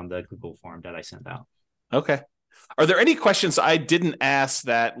information's on the Google form that I send out. Okay. Are there any questions I didn't ask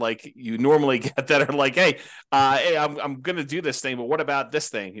that like you normally get that are like, hey, I'm gonna do this thing, but what about this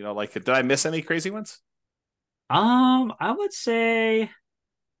thing? Like, did I miss any crazy ones? I would say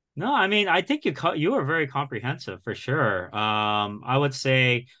no. I mean, I think you were very comprehensive for sure. I would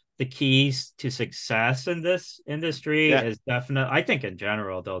say the keys to success in this industry is definitely, I think in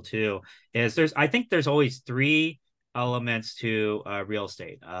general though too, is I think there's always three elements to real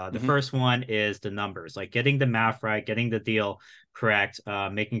estate. The first one is the numbers, like getting the math right, getting the deal correct,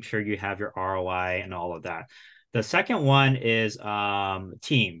 making sure you have your ROI and all of that. The second one is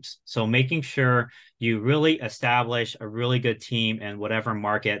teams. So making sure you really establish a really good team in whatever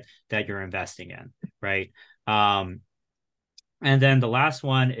market that you're investing in, right? And then the last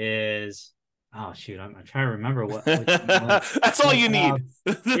one is, oh shoot, I'm trying to remember what. That's all you need.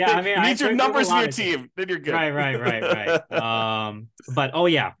 Yeah, I mean, you need your numbers in your team, then you're good. Right. But oh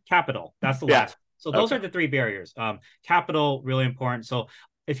yeah, capital. That's the last. So those are the three barriers. Capital, really important. So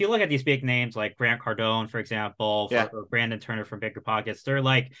if you look at these big names like Grant Cardone, for example, or Brandon Turner from Bigger Pockets, they're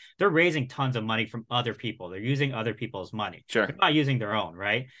raising tons of money from other people. They're using other people's money. Sure. They're not using their own,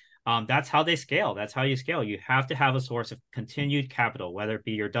 right? That's how they scale. That's how you scale. You have to have a source of continued capital, whether it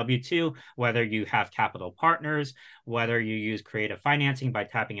be your W-2, whether you have capital partners, whether you use creative financing by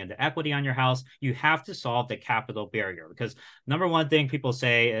tapping into equity on your house. You have to solve the capital barrier, because number one thing people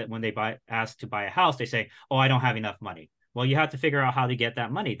say when they ask to buy a house, they say, oh, I don't have enough money. Well, you have to figure out how to get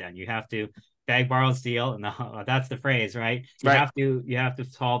that money then. You have to beg, borrow, steal, and that's the phrase, right? You have to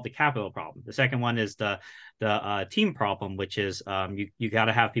solve the capital problem. The second one is the team problem, which is you got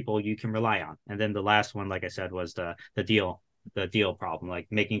to have people you can rely on. And then the last one, like I said, was the deal problem, like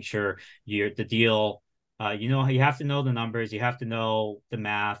making sure the deal. You have to know the numbers, you have to know the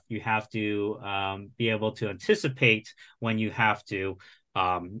math, you have to be able to anticipate when you have to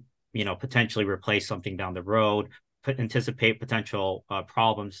potentially replace something down the road, anticipate potential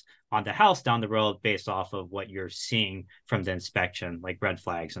problems on the house down the road based off of what you're seeing from the inspection, like red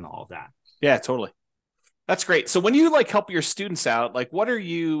flags and all of that. Yeah, totally. That's great. So when you help your students out, what are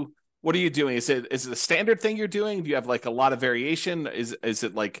you doing? Is it a standard thing you're doing? Do you have a lot of variation? Is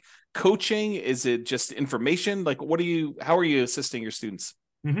it like coaching? Is it just information? How are you assisting your students?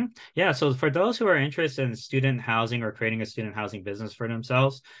 Mm-hmm. Yeah. So for those who are interested in student housing or creating a student housing business for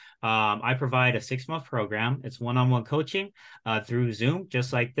themselves, I provide a 6-month program. It's one-on-one coaching through Zoom,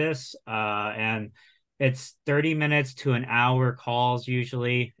 just like this. And it's 30 minutes to an hour calls,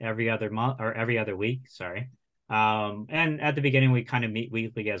 usually every other month or every other week. Sorry. And at the beginning, we kind of meet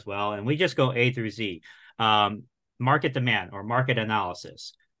weekly as well. And we just go A through Z. Market demand or market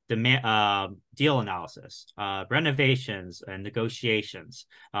analysis, deal analysis, renovations and negotiations,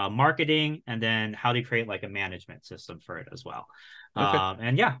 marketing, and then how to create a management system for it as well. Okay.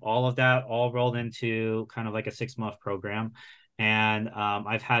 And yeah, all of that all rolled into kind of a 6-month program. And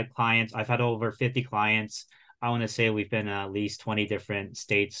I've had over 50 clients. I want to say we've been in at least 20 different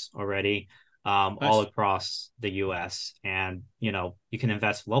states already, nice. All across the US. And, you can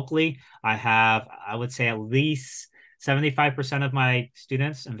invest locally. I would say at least 75% of my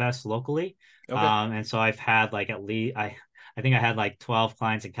students invest locally. Okay. And so I've had at least, I think I had 12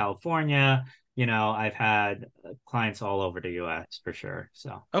 clients in California. I've had clients all over the US for sure.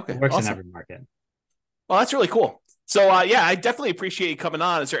 So it works awesome. In every market. Well, that's really cool. So I definitely appreciate you coming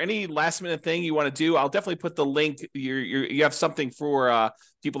on. Is there any last minute thing you want to do? I'll definitely put the link. You have something for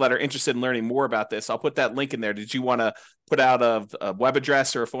people that are interested in learning more about this. I'll put that link in there. Did you want to put out a web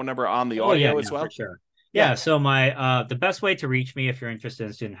address or a phone number on the audio as well? For sure. Yeah. So the best way to reach me if you're interested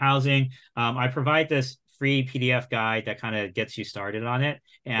in student housing, I provide this free PDF guide that kind of gets you started on it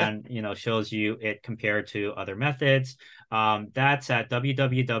and, shows you it compared to other methods. That's at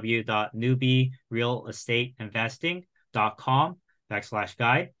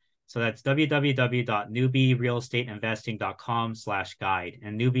www.newbierealestateinvesting.com/guide. So that's www.newbierealestateinvesting.com/guide.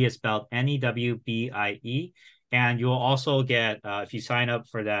 And newbie is spelled NEWBIE. And you'll also get, if you sign up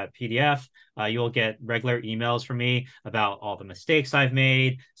for that PDF, you'll get regular emails from me about all the mistakes I've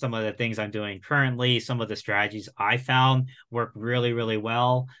made, some of the things I'm doing currently, some of the strategies I found work really, really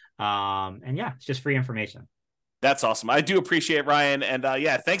well. And yeah, it's just free information. That's awesome. I do appreciate it, Ryan. And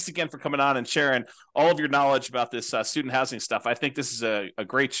thanks again for coming on and sharing all of your knowledge about this student housing stuff. I think this is a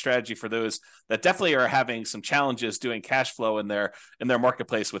great strategy for those that definitely are having some challenges doing cash flow in their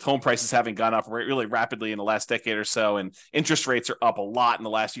marketplace, with home prices having gone up really rapidly in the last decade or so. And interest rates are up a lot in the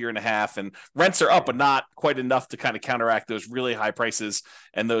last year and a half, and rents are up, but not quite enough to kind of counteract those really high prices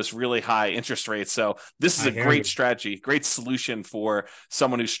and those really high interest rates. So this is a great strategy, great solution for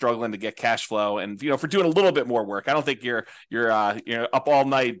someone who's struggling to get cash flow. And, for doing a little bit more work. I don't think you're up all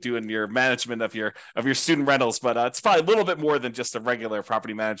night doing your management of your student rentals, but it's probably a little bit more than just a regular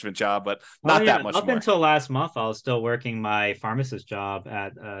property management job, but not that much more. Up until last month, I was still working my pharmacist job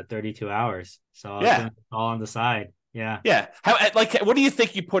at 32 hours. So I was doing it all on the side. Yeah. Yeah. What do you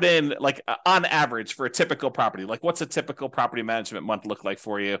think you put in, on average for a typical property? Like, what's a typical property management month look like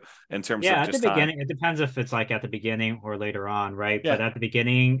for you in terms of Yeah, at the just time? beginning, it depends if it's like at the beginning or later on, right? But Yeah. at the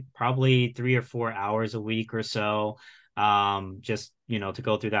beginning, probably 3 or 4 hours a week or so, just, to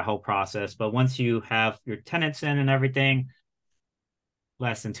go through that whole process. But once you have your tenants in and everything,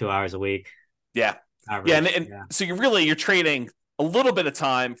 less than 2 hours a week, Yeah. Yeah. And, average. and Yeah, so you're trading a little bit of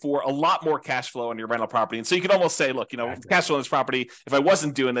time for a lot more cash flow on your rental property. And so you could almost say, look, exactly. cash flow on this property, if I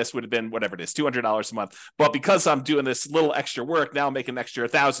wasn't doing this, would have been whatever it is, $200 a month. But because I'm doing this little extra work, now I'm making an extra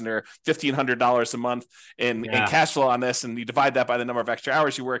 1,000 or $1,500 a month in Yeah. cash flow on this. And you divide that by the number of extra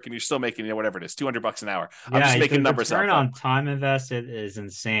hours you work, and you're still making, whatever it is, $200 an hour. I'm just Yeah, the making numbers return up, though. on time invested is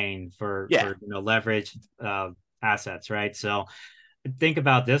insane for Yeah. leverage assets, right? So think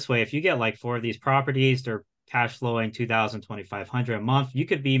about this way: if you get like 4 of these properties, they're cash flowing 2,000, 2,500 a month. You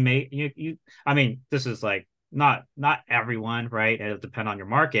could be made you. I mean, this is like not everyone, right? It'll depend on your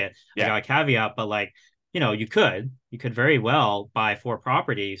market. I Yeah. got a caveat, but like you could very well buy 4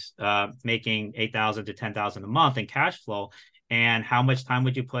 properties, making 8,000 to 10,000 a month in cash flow. And how much time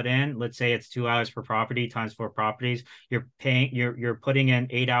would you put in? Let's say it's 2 hours per property times 4 properties. You're putting in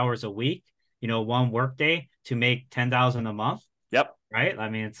 8 hours a week, one work day to make 10,000 a month, Yep. right? I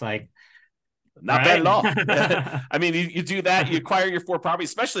mean, it's like, Not bad right? at all. I mean, you do that, you acquire your 4 properties,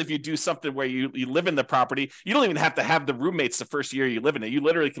 especially if you do something where you live in the property. You don't even have to have the roommates the first year you live in it. You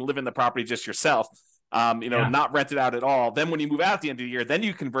literally can live in the property just yourself. Yeah. Not rent it out at all. Then when you move out at the end of the year, then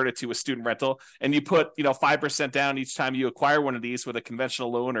you convert it to a student rental, and you put 5% down each time you acquire one of these with a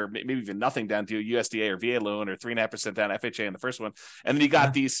conventional loan, or maybe even nothing down to a USDA or VA loan, or 3.5% down FHA in the first one. And then you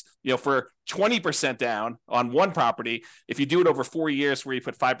got these, for 20% down on one property. If you do it over 4 years, where you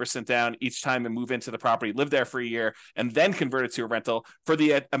put 5% down each time and move into the property, live there for a year, and then convert it to a rental for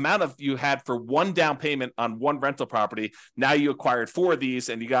the amount of you had for one down payment on one rental property. Now you acquired 4 of these,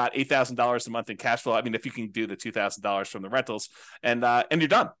 and you got $8,000 a month in cash flow. I mean, if you can do the $2,000 from the rentals, and you're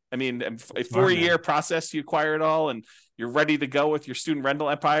done. I mean, a Smart, 4-year man. process, you acquire it all, and you're ready to go with your student rental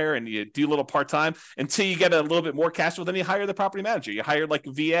empire, and you do a little part-time until you get a little bit more cash flow. Then you hire the property manager. You hire like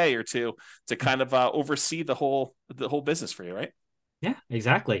a VA or two to kind of oversee the whole business for you, right? Yeah,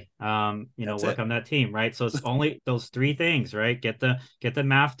 exactly. That's Work it. on that team, right? So it's only those 3 things, right? Get the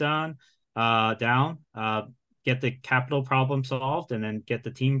math down, get the capital problem solved, and then get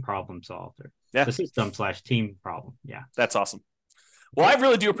the team problem solved, or Yeah, the system/team problem. Yeah. that's awesome. Well, I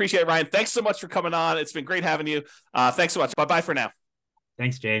really do appreciate it, Ryan. Thanks so much for coming on. It's been great having you. Thanks so much. Bye-bye for now.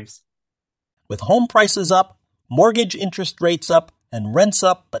 Thanks, James. With home prices up, mortgage interest rates up, and rents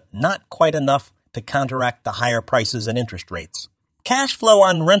up, but not quite enough to counteract the higher prices and interest rates, cash flow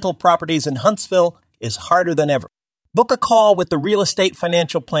on rental properties in Huntsville is harder than ever. Book a call with the Real Estate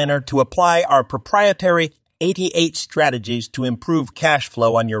Financial Planner to apply our proprietary 88 strategies to improve cash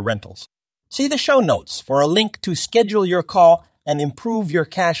flow on your rentals. See the show notes for a link to schedule your call and improve your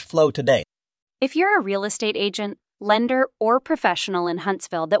cash flow today. If you're a real estate agent, lender, or professional in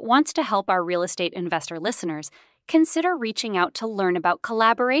Huntsville that wants to help our real estate investor listeners, consider reaching out to learn about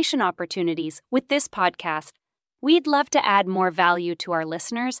collaboration opportunities with this podcast. We'd love to add more value to our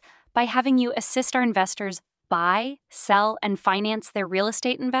listeners by having you assist our investors buy, sell, and finance their real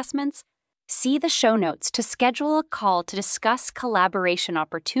estate investments. See the show notes to schedule a call to discuss collaboration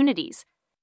opportunities.